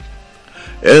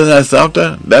 Isn't that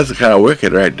something? That's kind of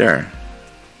wicked right there.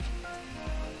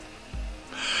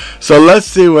 So let's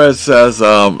see what it says.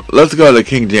 Let's go to the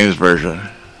King James Version.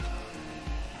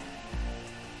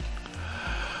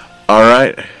 All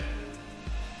right.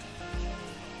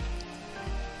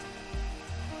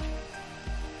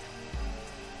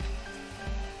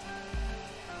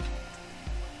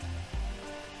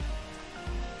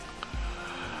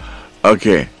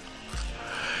 Okay.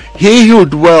 He who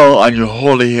dwell on your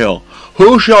holy hill.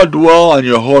 Who shall dwell on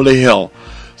your holy hill?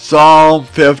 Psalm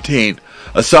 15.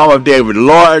 A psalm of David.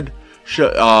 Lord,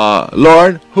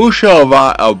 who shall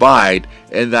abide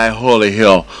in thy holy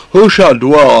hill? Who shall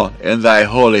dwell in thy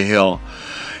holy hill?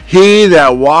 He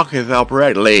that walketh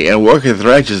uprightly and worketh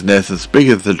righteousness and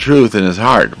speaketh the truth in his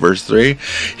heart. Verse 3.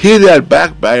 He that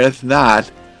backbiteth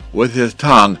not with his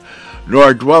tongue,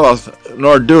 nor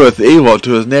doeth evil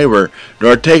to his neighbor,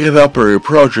 nor taketh up a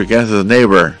reproach against his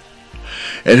neighbor,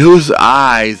 in whose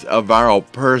eyes a vile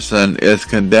person is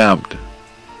condemned.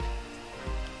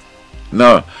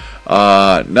 No,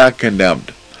 not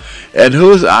condemned. In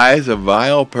whose eyes a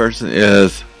vile person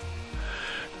is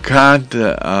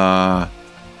contemned.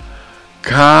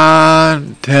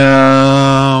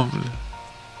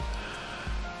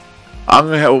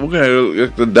 We're gonna look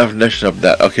at the definition of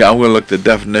that. Okay, I'm gonna look at the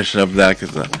definition of that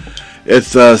because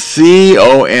it's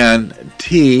CONTEMNED.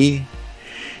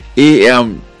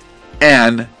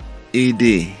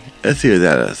 Let's see what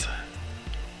that is.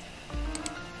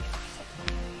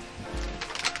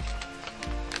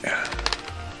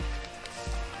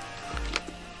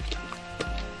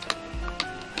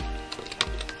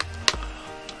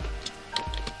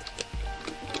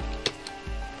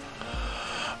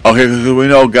 Okay, because we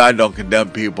know God don't condemn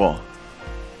people.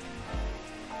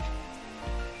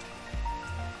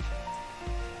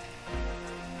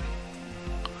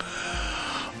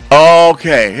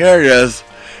 Okay, here it is.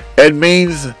 It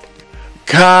means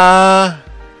let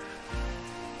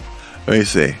me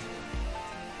see.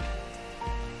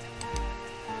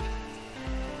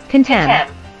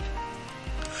 Contempt.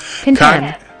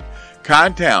 Contempt.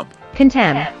 Contempt.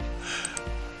 Contempt.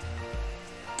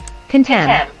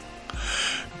 Contempt.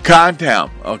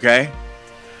 Contempt, okay?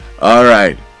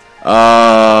 Alright.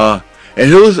 In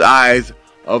whose eyes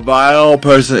a vile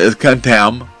person is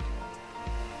contemned,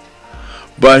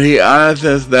 but he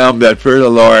honoreth them that fear the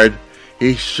Lord,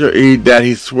 that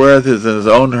he sweareth in his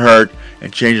own hurt,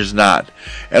 and changes not.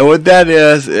 And what that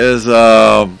is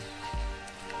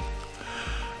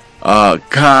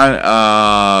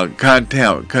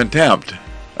contempt.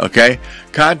 Okay?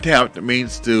 Contempt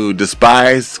means to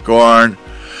despise, scorn,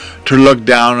 to look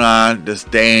down on,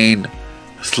 disdain,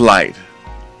 slight.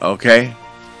 Okay?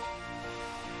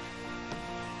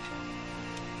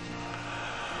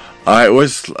 Alright,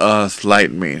 what's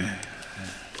slight mean?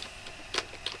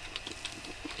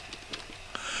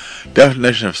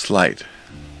 Definition of slight.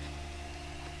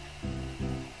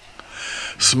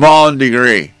 Small in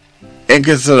degree.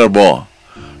 Inconsiderable.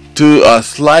 To a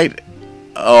slight.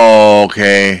 Oh,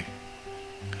 okay.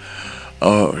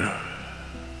 Oh.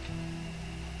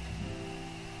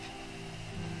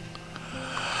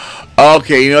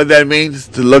 Okay, you know what that means?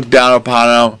 To look down upon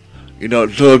them. You know,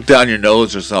 to look down your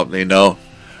nose or something, you know.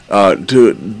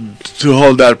 To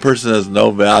hold that person as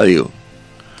no value.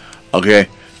 Okay?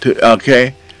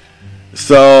 Okay?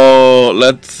 So,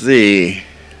 let's see.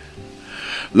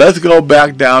 Let's go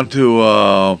back down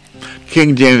to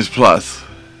King James Plus.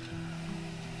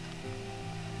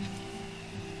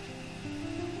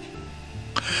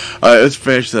 Alright, let's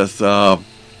finish this. King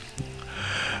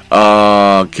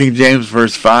James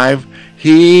verse 5.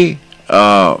 15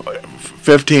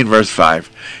 verse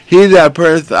 5. He that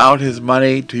poureth out his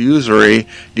money to usury,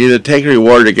 neither take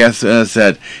reward against the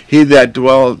innocent. He that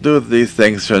doeth these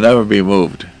things shall never be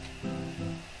moved.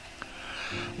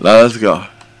 Now let's go.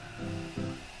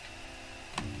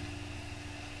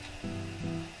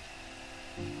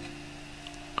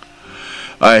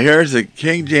 Alright, here's the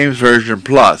King James Version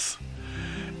Plus.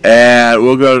 And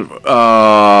we'll go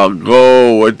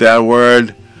with that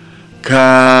word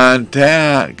contempt.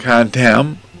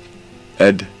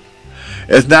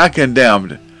 It's not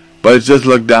condemned. but it's just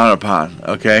looked down upon,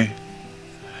 okay?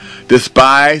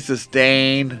 Despise,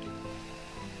 disdain,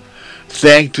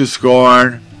 think to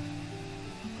scorn,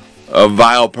 a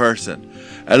vile person.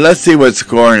 And let's see what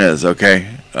scorn is, okay?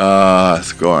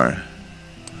 Scorn.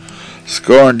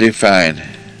 Scorn defined.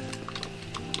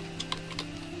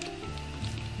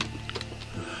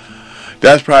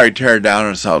 That's probably tear down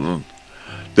or something.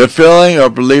 The feeling or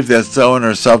belief that someone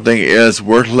or something is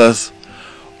worthless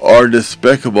or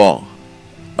despicable.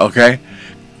 Okay?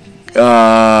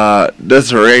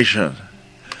 Deseration.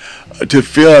 To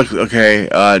feel, okay,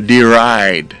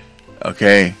 deride.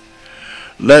 Okay?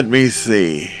 Let me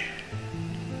see.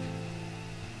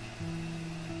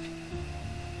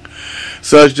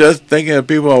 So it's just thinking that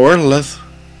people are worthless.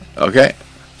 Okay?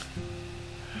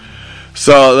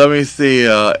 So let me see.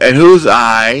 In whose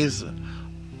eyes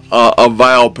a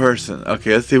vile person?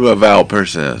 Okay, let's see what a vile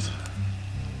person is.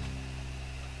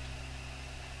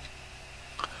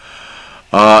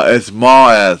 It's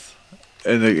Moaz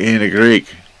in the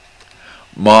Greek.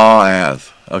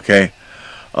 Moaz. Okay.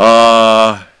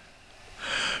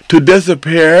 To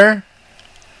disappear.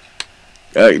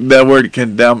 That word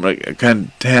condemn,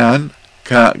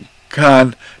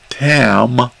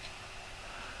 contemn,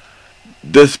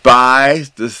 despise,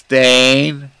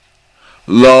 disdain,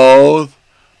 loathe,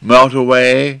 melt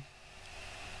away,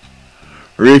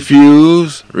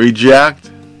 refuse,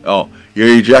 reject. Oh, you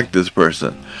reject this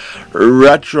person.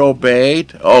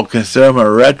 Retrobate. Oh, consider him a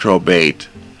retrobate.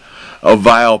 A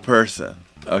vile person.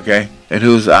 Okay? In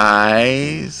whose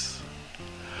eyes?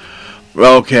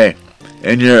 Okay.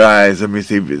 In your eyes. Let me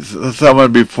see.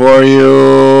 Someone before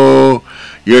you.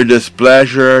 Your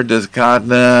displeasure,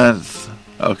 discountenance.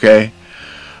 Okay?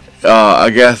 I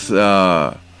guess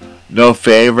no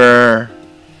favor.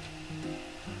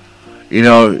 You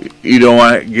know, you don't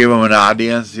want to give him an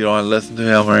audience. You don't want to listen to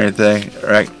him or anything,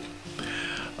 right?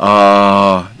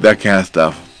 That kind of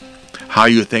stuff. How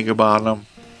you think about them.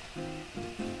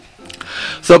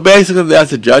 So basically,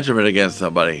 that's a judgment against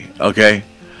somebody. Okay.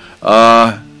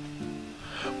 But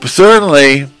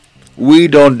certainly, we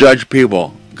don't judge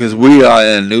people because we are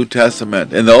in the New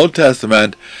Testament. In the Old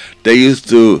Testament, they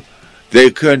really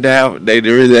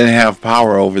didn't have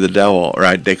power over the devil,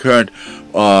 right? They couldn't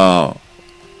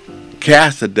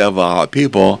cast the devil out of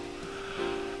people,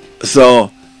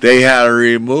 so they had to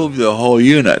remove the whole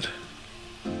unit.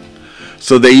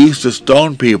 So they used to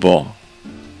stone people.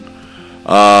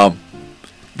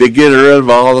 They get rid of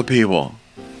all the people,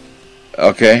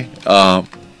 okay,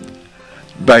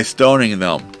 by stoning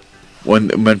them.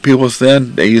 When people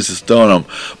sinned, they used to stone them.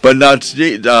 But now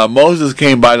Moses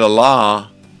came by the law,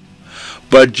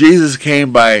 but Jesus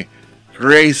came by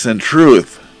grace and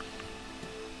truth.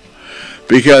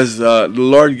 Because the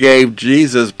Lord gave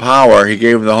Jesus power, He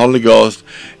gave him the Holy Ghost,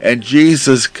 and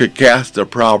Jesus could cast the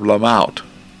problem out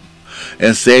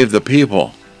and save the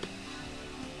people.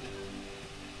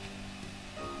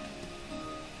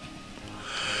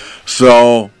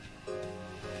 So,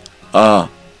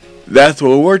 that's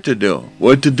what we're to do.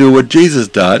 We're to do what Jesus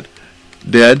did,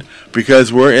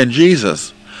 because we're in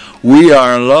Jesus. We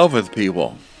are in love with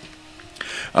people.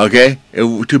 Okay?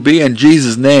 To be in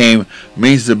Jesus' name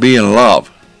means to be in love.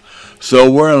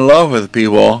 So we're in love with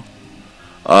people,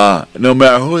 no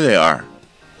matter who they are.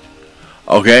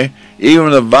 Okay?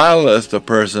 Even the vilest of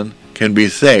person can be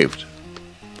saved.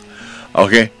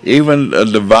 Okay? Even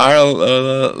the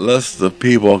vilest of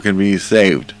people can be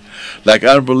saved. Like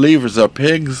unbelievers are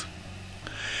pigs.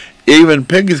 Even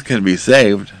pigs can be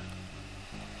saved.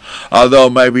 Although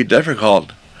it might be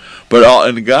difficult. But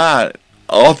in God,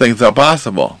 all things are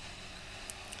possible.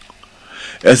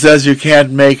 It says you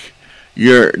can't make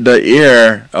the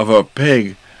ear of a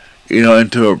pig,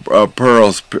 into a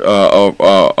purse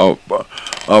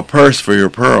for your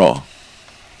pearl.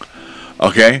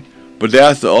 Okay, but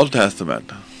that's the Old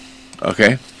Testament.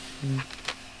 Okay,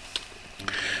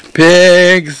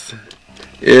 pig's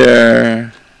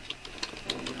ear,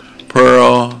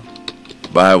 pearl,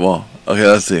 Bible. Okay,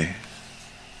 let's see.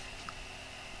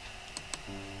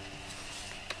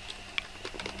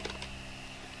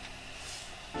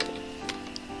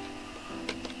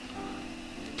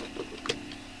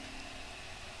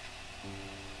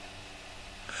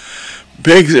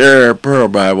 Pig's ear, pearl,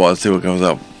 Bible. Let's see what comes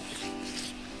up.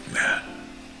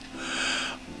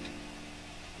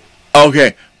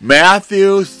 Okay,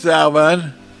 Matthew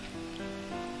 7,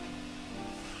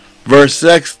 verse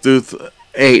 6 through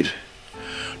 8.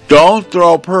 Don't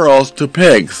throw pearls to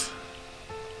pigs.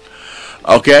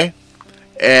 Okay?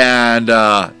 And,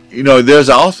 there's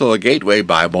also a Gateway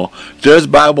Bible. There's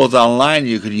Bibles online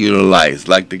you could utilize,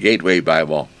 like the Gateway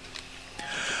Bible.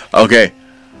 Okay.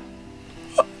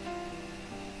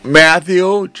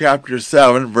 Matthew chapter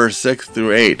 7, verse 6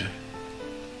 through 8.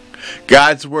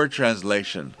 God's Word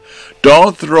translation.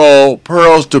 Don't throw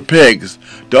pearls to pigs.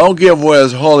 Don't give what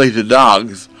is holy to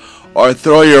dogs, or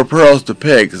throw your pearls to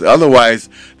pigs. Otherwise,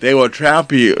 they will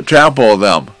trample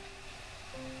them,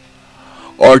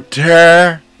 or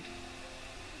tear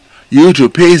you to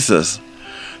pieces.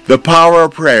 The power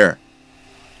of prayer.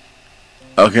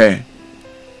 Okay.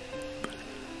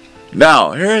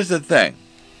 Now, here's the thing.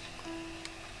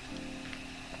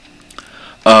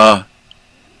 A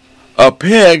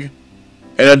pig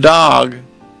and a dog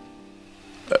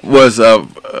was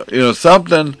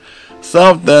something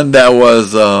that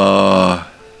was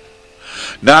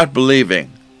not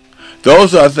believing.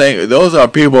 Those are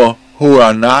people who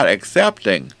are not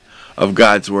accepting of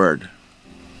God's Word.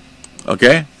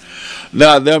 Okay?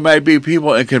 Now there might be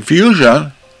people in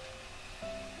confusion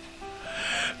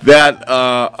that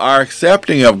are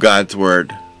accepting of God's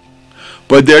Word,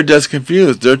 but they're just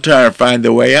confused. They're trying to find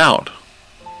their way out.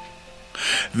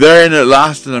 They're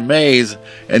lost in a maze,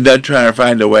 and they're trying to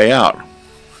find a way out.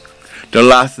 They're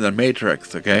lost in the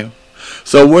matrix, okay?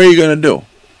 So what are you going to do?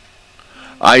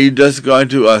 Are you just going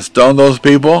to stone those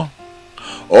people?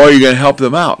 Or are you going to help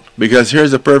them out? Because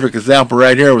here's a perfect example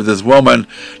right here with this woman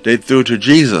they threw to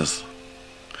Jesus.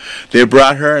 They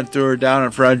brought her and threw her down in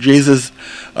front of Jesus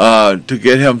to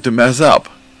get him to mess up,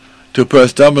 to put a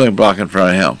stumbling block in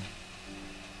front of him.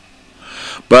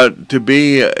 But to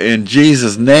be in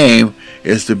Jesus' name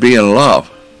is to be in love.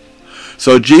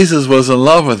 So Jesus was in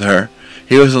love with her.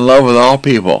 He was in love with all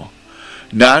people.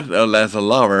 Not as a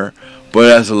lover,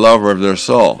 but as a lover of their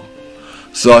soul.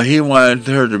 So he wanted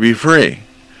her to be free.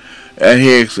 And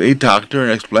he talked to her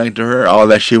and explained to her all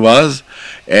that she was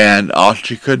and all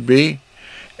she could be.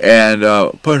 And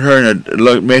put her in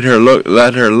let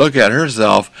her look at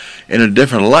herself in a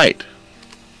different light.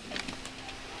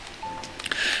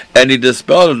 And he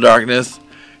dispelled the darkness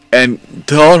and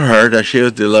told her that she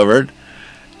was delivered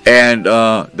and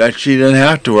that she didn't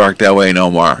have to work that way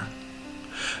no more.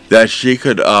 That she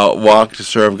could walk to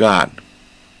serve God.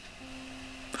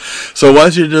 So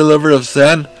once you're delivered of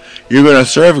sin, you're going to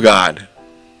serve God.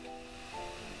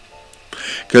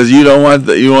 Because you want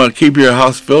to keep your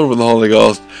house filled with the Holy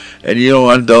Ghost, and you don't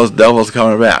want those devils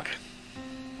coming back.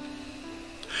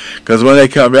 Because when they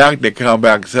come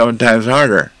back 7 times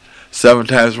harder. 7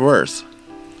 times worse.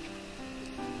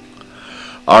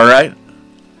 Alright?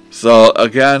 So,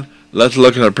 again, let's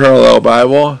look at the parallel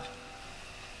Bible.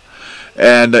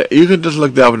 And you can just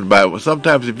look that up in the Bible.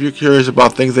 Sometimes if you're curious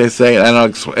about things they say,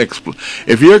 and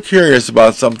if you're curious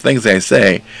about some things they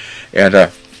say, and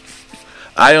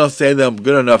I don't say them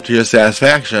good enough to your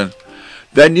satisfaction,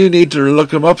 then you need to look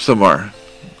them up some more.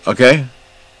 Okay?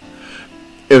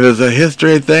 If it's a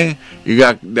history thing, you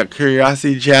got the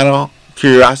Curiosity Channel,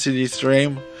 Curiosity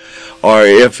Stream, or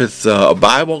if it's a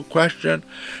Bible question,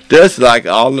 just like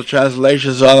all the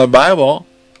translations on the Bible,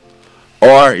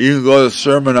 or you can go to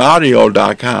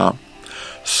sermonaudio.com,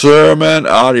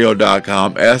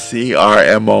 sermonaudio.com,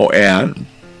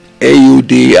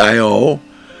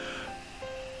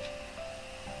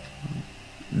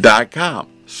 sermonaudio.com,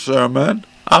 sermon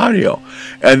audio,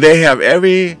 and they have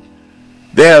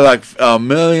like a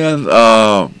million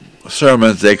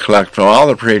sermons they collect from all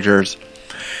the preachers,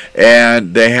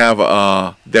 and they have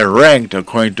they're ranked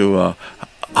according to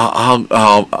how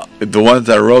the ones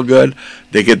that are real good,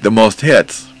 they get the most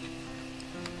hits.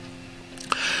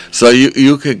 So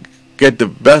you could get the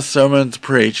best sermons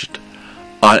preached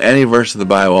on any verse of the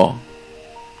Bible.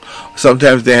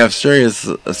 Sometimes they have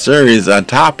a series on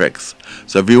topics.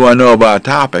 So if you want to know about a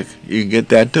topic, you can get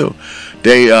that too.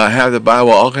 They have the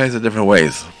Bible all kinds of different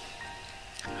ways.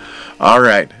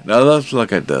 Alright, now let's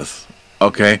look at this.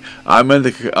 Okay, I'm in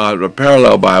the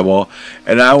parallel Bible,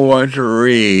 and I want to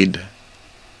read.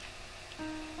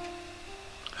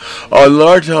 Oh, the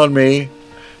Lord told me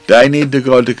that I need to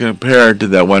go to compare to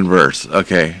that one verse.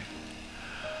 Okay.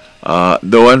 The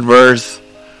one verse,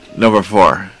 number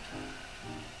 4.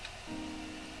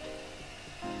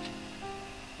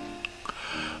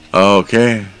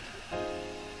 Okay.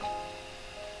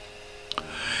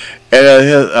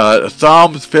 And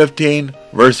Psalms 15,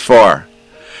 verse 4.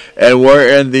 And we're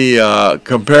in the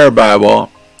Compare Bible,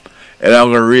 and I'm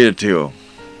going to read it to you.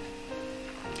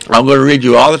 I'm going to read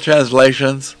you all the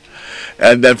translations,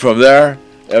 and then from there,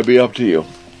 it'll be up to you.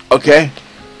 Okay?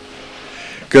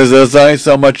 Because there's only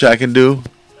so much I can do.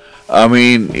 I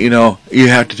mean, you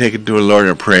have to take it to the Lord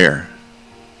in prayer.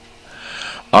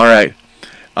 Alright.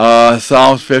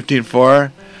 Psalms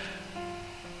 15:4.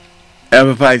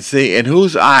 Amplified C. In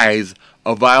whose eyes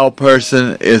a vile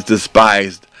person is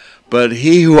despised, but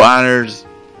he who honors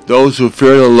those who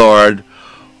fear the Lord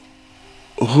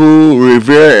who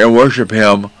revere and worship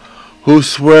him, who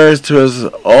swears to his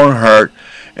own hurt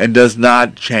and does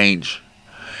not change,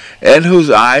 in whose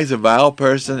eyes a vile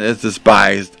person is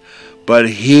despised, but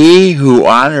he who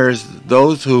honors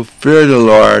those who fear the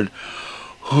Lord,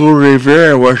 who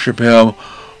revere and worship him,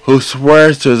 who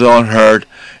swears to his own hurt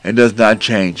and does not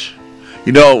change.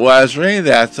 You know, when I was reading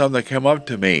that, something came up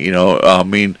to me. You know,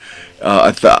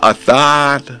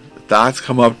 thoughts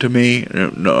come up to me,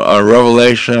 a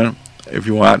revelation, if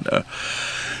you want,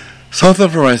 something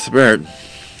from my spirit.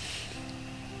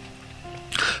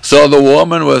 So the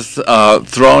woman was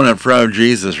thrown in front of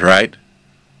Jesus, right?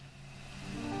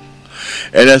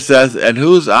 And it says, in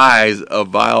whose eyes a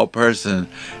vile person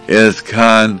is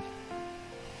condemned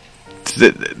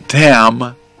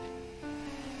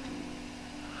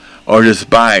or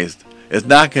despised. It's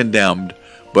not condemned,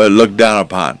 but looked down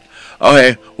upon.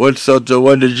 Okay, what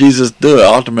did Jesus do?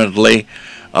 Ultimately,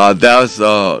 that was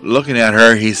looking at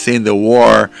her, he's seen the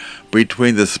war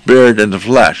between the spirit and the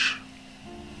flesh.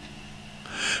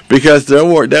 Because they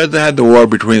had the war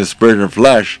between the spirit and the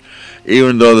flesh,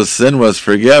 even though the sin was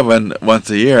forgiven once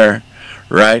a year,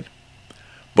 right?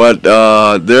 But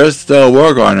there's still a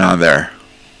war going on there.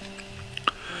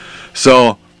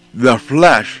 So the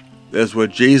flesh is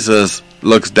what Jesus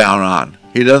looks down on.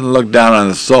 He doesn't look down on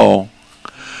the soul.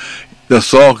 The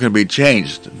soul can be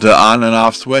changed, the on and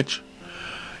off switch.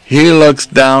 He looks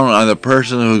down on the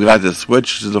person who got the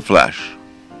switch to the flesh.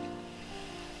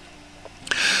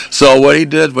 So what he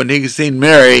did when he seen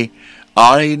Mary,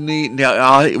 what he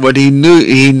knew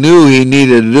he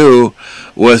needed to do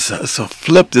was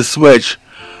flip the switch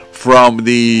from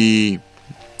the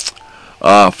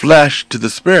flesh to the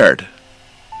spirit.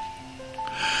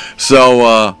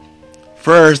 So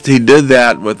first he did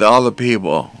that with all the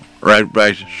people, right,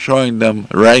 by showing them,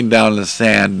 writing down in the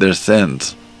sand their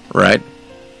sins, right?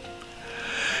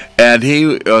 And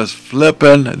he was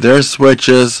flipping their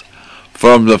switches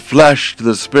from the flesh to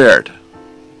the spirit.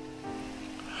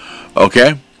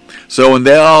 Okay? So when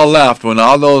they all left, when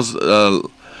all those,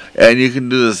 and you can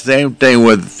do the same thing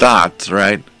with thoughts,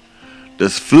 right?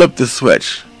 Just flip the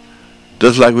switch,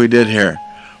 just like we did here,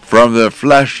 from the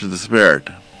flesh to the spirit.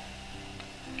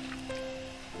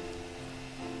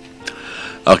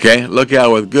 Okay? Look at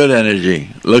it with good energy.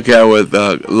 Look at it with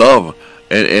love.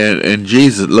 In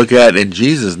Jesus, look at it in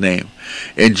Jesus' name.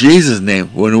 In Jesus' name,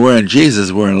 when we're in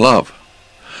Jesus, we're in love.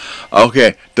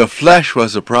 Okay, the flesh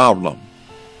was the problem.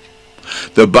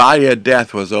 The body of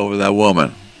death was over that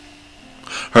woman.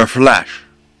 Her flesh.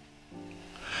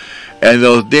 And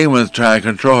those demons trying to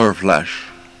control her flesh.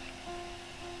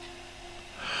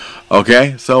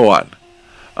 Okay, so what?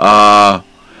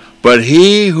 But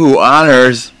he who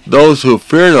honors those who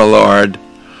fear the Lord,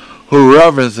 who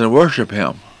reverence and worship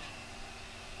him.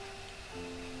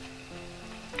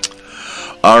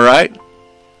 Alright?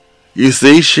 You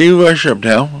see, she worshipped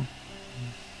him.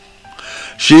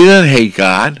 She didn't hate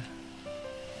God.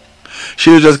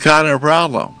 She was just caught in a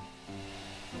problem.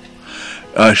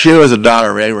 She was a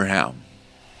daughter of Abraham.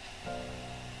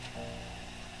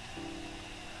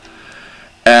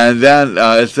 And then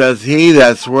it says, he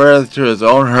that sweareth to his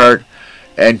own hurt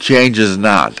and changes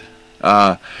not.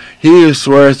 He who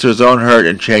swears to his own hurt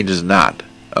and changes not.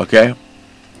 Okay?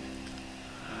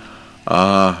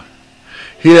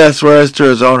 He that swears to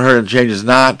his own hurt and changes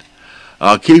not,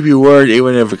 keep your word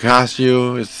even if it costs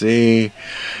you. See,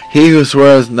 he who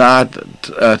swears not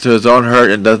to his own hurt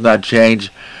and does not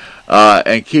change,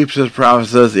 and keeps his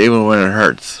promises even when it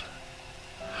hurts.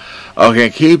 Okay,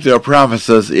 keep their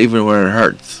promises even when it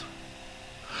hurts.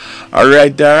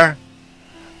 Alright there?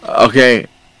 Okay,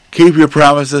 keep your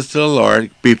promises to the Lord.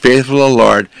 Be faithful to the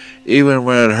Lord even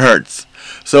when it hurts.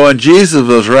 So when Jesus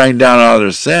was writing down all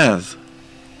their sins,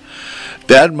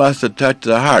 that must have touched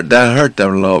the heart. That hurt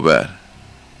them a little bit.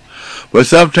 But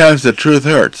sometimes the truth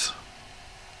hurts.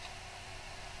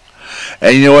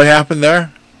 And you know what happened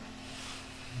there?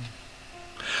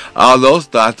 All those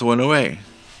thoughts went away.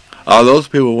 All those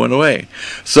people went away.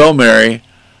 So Mary,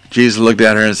 Jesus looked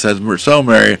at her and said, so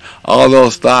Mary, all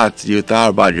those thoughts you thought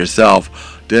about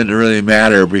yourself didn't really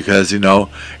matter because, you know,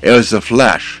 it was the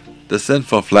flesh, the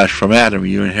sinful flesh from Adam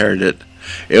you inherited.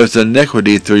 It was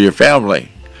iniquity through your family.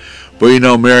 But you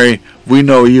know, Mary, we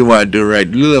know you want to do right.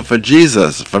 You live for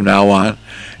Jesus from now on.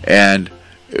 And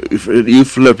you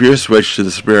flip your switch to the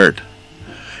Spirit.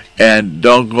 And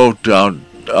don't go down,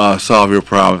 solve your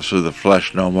problems with the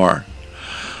flesh no more.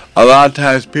 A lot of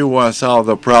times people want to solve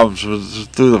their problems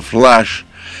through the flesh.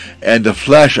 And the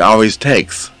flesh always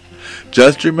takes.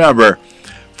 Just remember,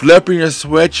 flipping your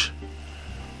switch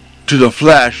to the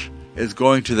flesh is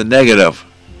going to the negative.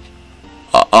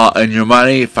 In your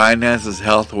money, finances,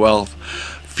 health, wealth,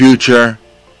 future.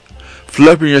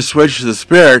 Flipping your switch to the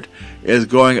Spirit is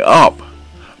going up.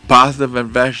 Positive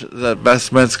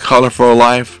investments, colorful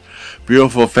life,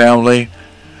 beautiful family.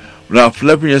 Now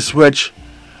flipping your switch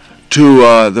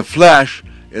to the flesh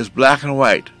is black and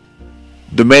white.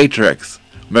 The Matrix,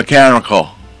 mechanical.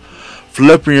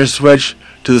 Flipping your switch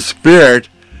to the Spirit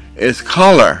is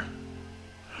color.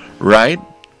 Right?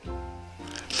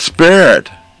 Spirit,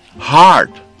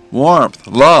 heart, warmth,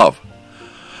 love.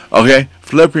 Okay?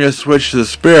 Flipping your switch to the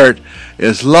Spirit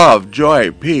is love,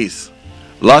 joy, peace,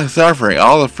 long-suffering,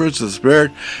 all the fruits of the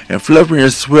Spirit. And flipping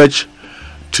your switch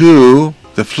to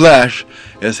the flesh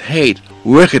is hate,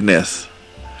 wickedness,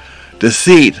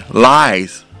 deceit,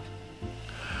 lies,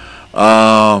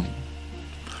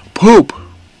 poop.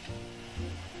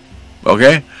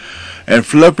 Okay? And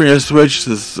flipping your switch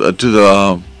to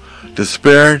the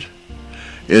Spirit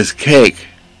is cake,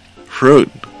 fruit,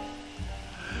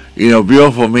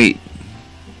 beautiful meat.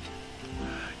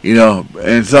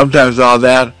 And sometimes all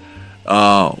that,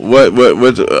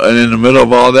 and in the middle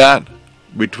of all that,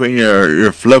 between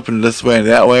your flipping this way and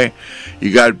that way,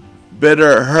 you got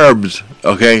bitter herbs,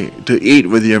 okay, to eat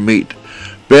with your meat.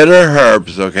 Bitter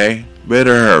herbs, okay?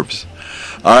 Bitter herbs.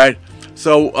 Alright?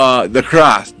 So, the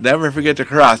cross. Never forget the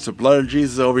cross. The blood of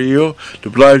Jesus over you. The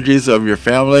blood of Jesus over your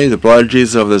family. The blood of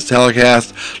Jesus over this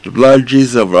telecast. The blood of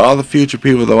Jesus over all the future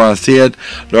people that want to see it.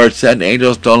 Lord, send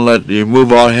angels. Don't let you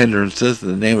remove all hindrances in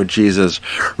the name of Jesus.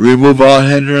 Remove all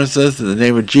hindrances in the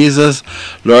name of Jesus.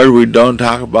 Lord, we don't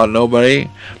talk about nobody.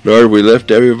 Lord, we lift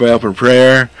everybody up in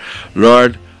prayer.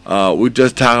 Lord, we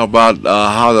just talk about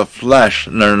how the flesh,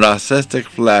 the narcissistic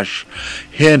flesh,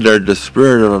 hindered the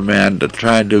spirit of a man to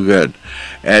try and do good.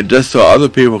 And just so other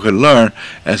people could learn,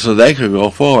 and so they could go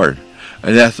forward.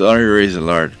 And that's the only reason,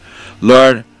 Lord.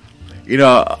 Lord,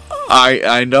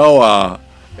 I know,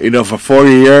 for 40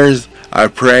 years, I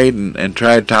prayed and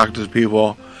tried to talk to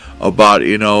people about,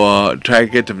 try to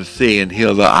get them to see and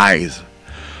heal their eyes.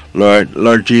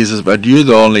 Lord Jesus, but you're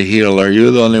the only healer.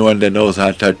 You're the only one that knows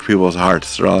how to touch people's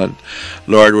hearts, Lord,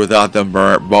 without them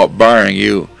barring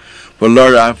you. But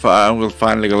Lord, I'm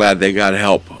finally glad they got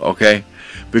help, okay?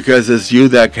 Because it's you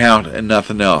that count and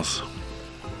nothing else.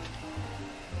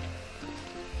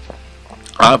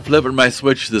 I'm flipping my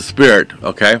switch to the Spirit,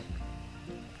 okay?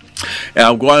 And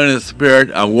I'm going in the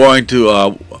Spirit. I'm going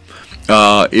to,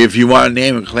 if you want to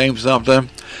name and claim something,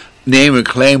 name and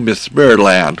claim the Spirit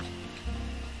land.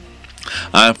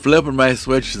 I'm flipping my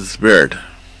switch to the Spirit.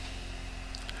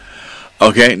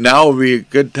 Okay, now would be a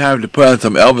good time to put on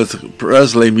some Elvis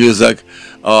Presley music.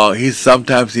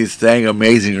 Sometimes he's saying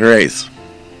Amazing Grace.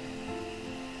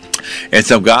 And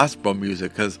some gospel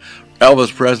music, because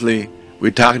Elvis Presley,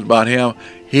 we talked about him,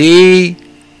 he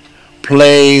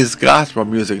plays gospel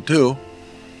music too.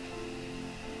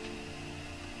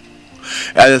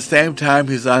 At the same time,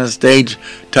 he's on the stage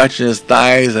touching his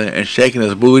thighs and shaking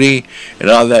his booty and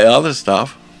all that other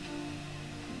stuff.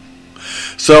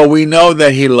 So we know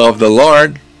that he loved the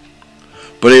Lord,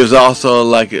 but he was also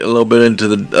like a little bit into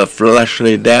the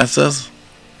fleshly dances.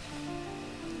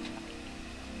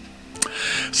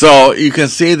 So you can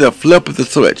see the flip of the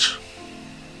switch.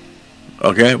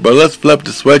 Okay, but let's flip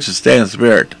the switch and stay in the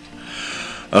Spirit.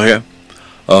 Okay.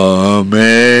 Amazing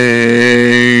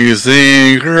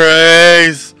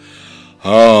grace,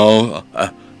 oh,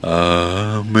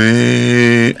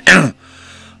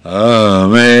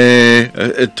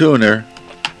 tuner,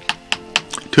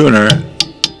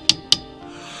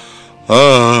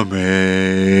 amazing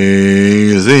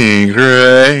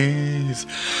grace,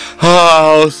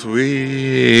 how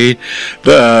sweet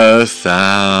the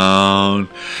sound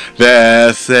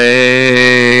that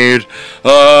saved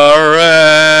a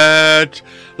wretch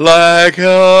like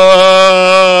us.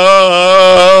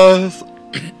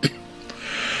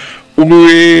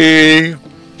 We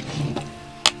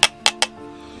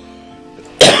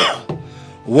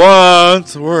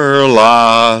once were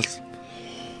lost,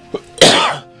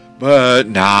 but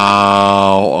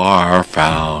now are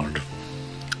found,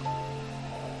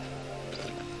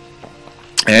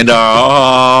 and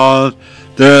are on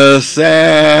the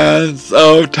sands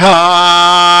of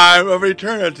time of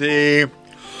eternity.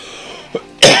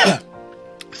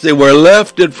 See, we're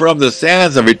lifted from the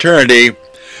sands of eternity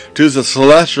to the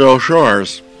celestial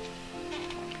shores.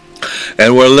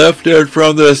 And we're lifted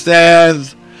from the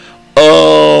sands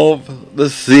of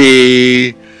the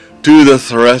sea to the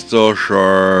celestial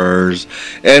shores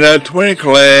in a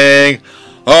twinkling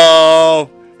of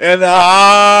an eye.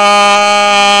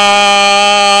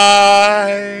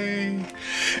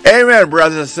 Amen,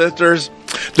 brothers and sisters.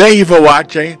 Thank you for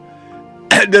watching.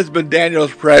 This has been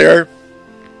Daniel's Prayer.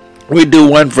 We do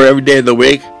one for every day of the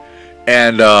week.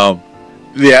 And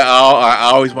Yeah,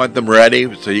 I always want them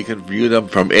ready so you can view them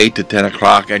from 8 to 10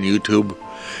 o'clock on YouTube.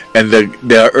 And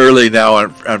they're early now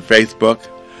on Facebook.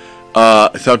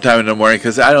 Sometime in the morning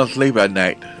because I don't sleep at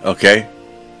night. Okay?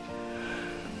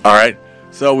 All right?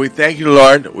 So we thank you,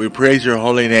 Lord. We praise your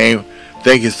holy name.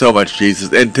 Thank you so much,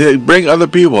 Jesus. And to bring other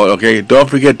people, okay? Don't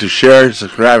forget to share,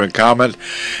 subscribe, and comment.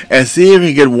 And see if you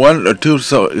can get one or two,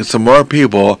 some more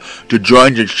people to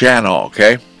join your channel,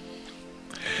 okay?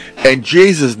 In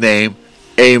Jesus' name,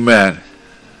 amen.